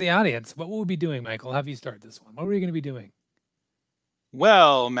ourselves, and to the audience, what will we be doing, Michael? I'll have you start this one. What are we going to be doing?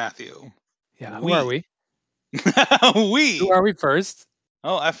 Well, Matthew. Yeah, who are we? Who are we first?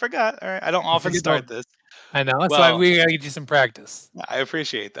 Oh, I forgot. All right. I don't often start this. I know. That's why we got to get you some practice. I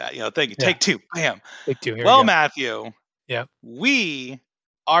appreciate that. Thank you. Take 2. Bam. Take 2. Here well, we go. Matthew. Yeah. We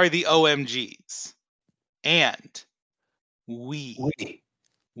are the OhMGs. And we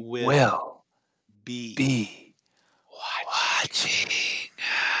will be watching.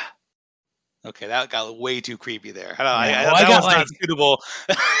 Okay, that got way too creepy there. That was not suitable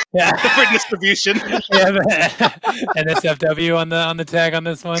for distribution. NSFW on the tag on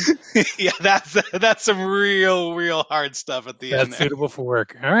this one. Yeah, that's some real hard stuff at the end. That's suitable for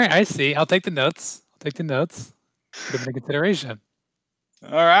work. All right, I see. I'll take the notes. Put them into consideration.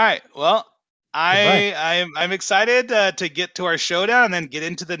 All right. Well, I'm excited to get to our showdown and then get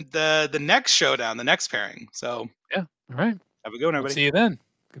into the next showdown, the next pairing. So yeah. All right. Have a good one, everybody. See you then.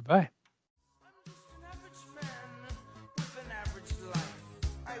 Goodbye.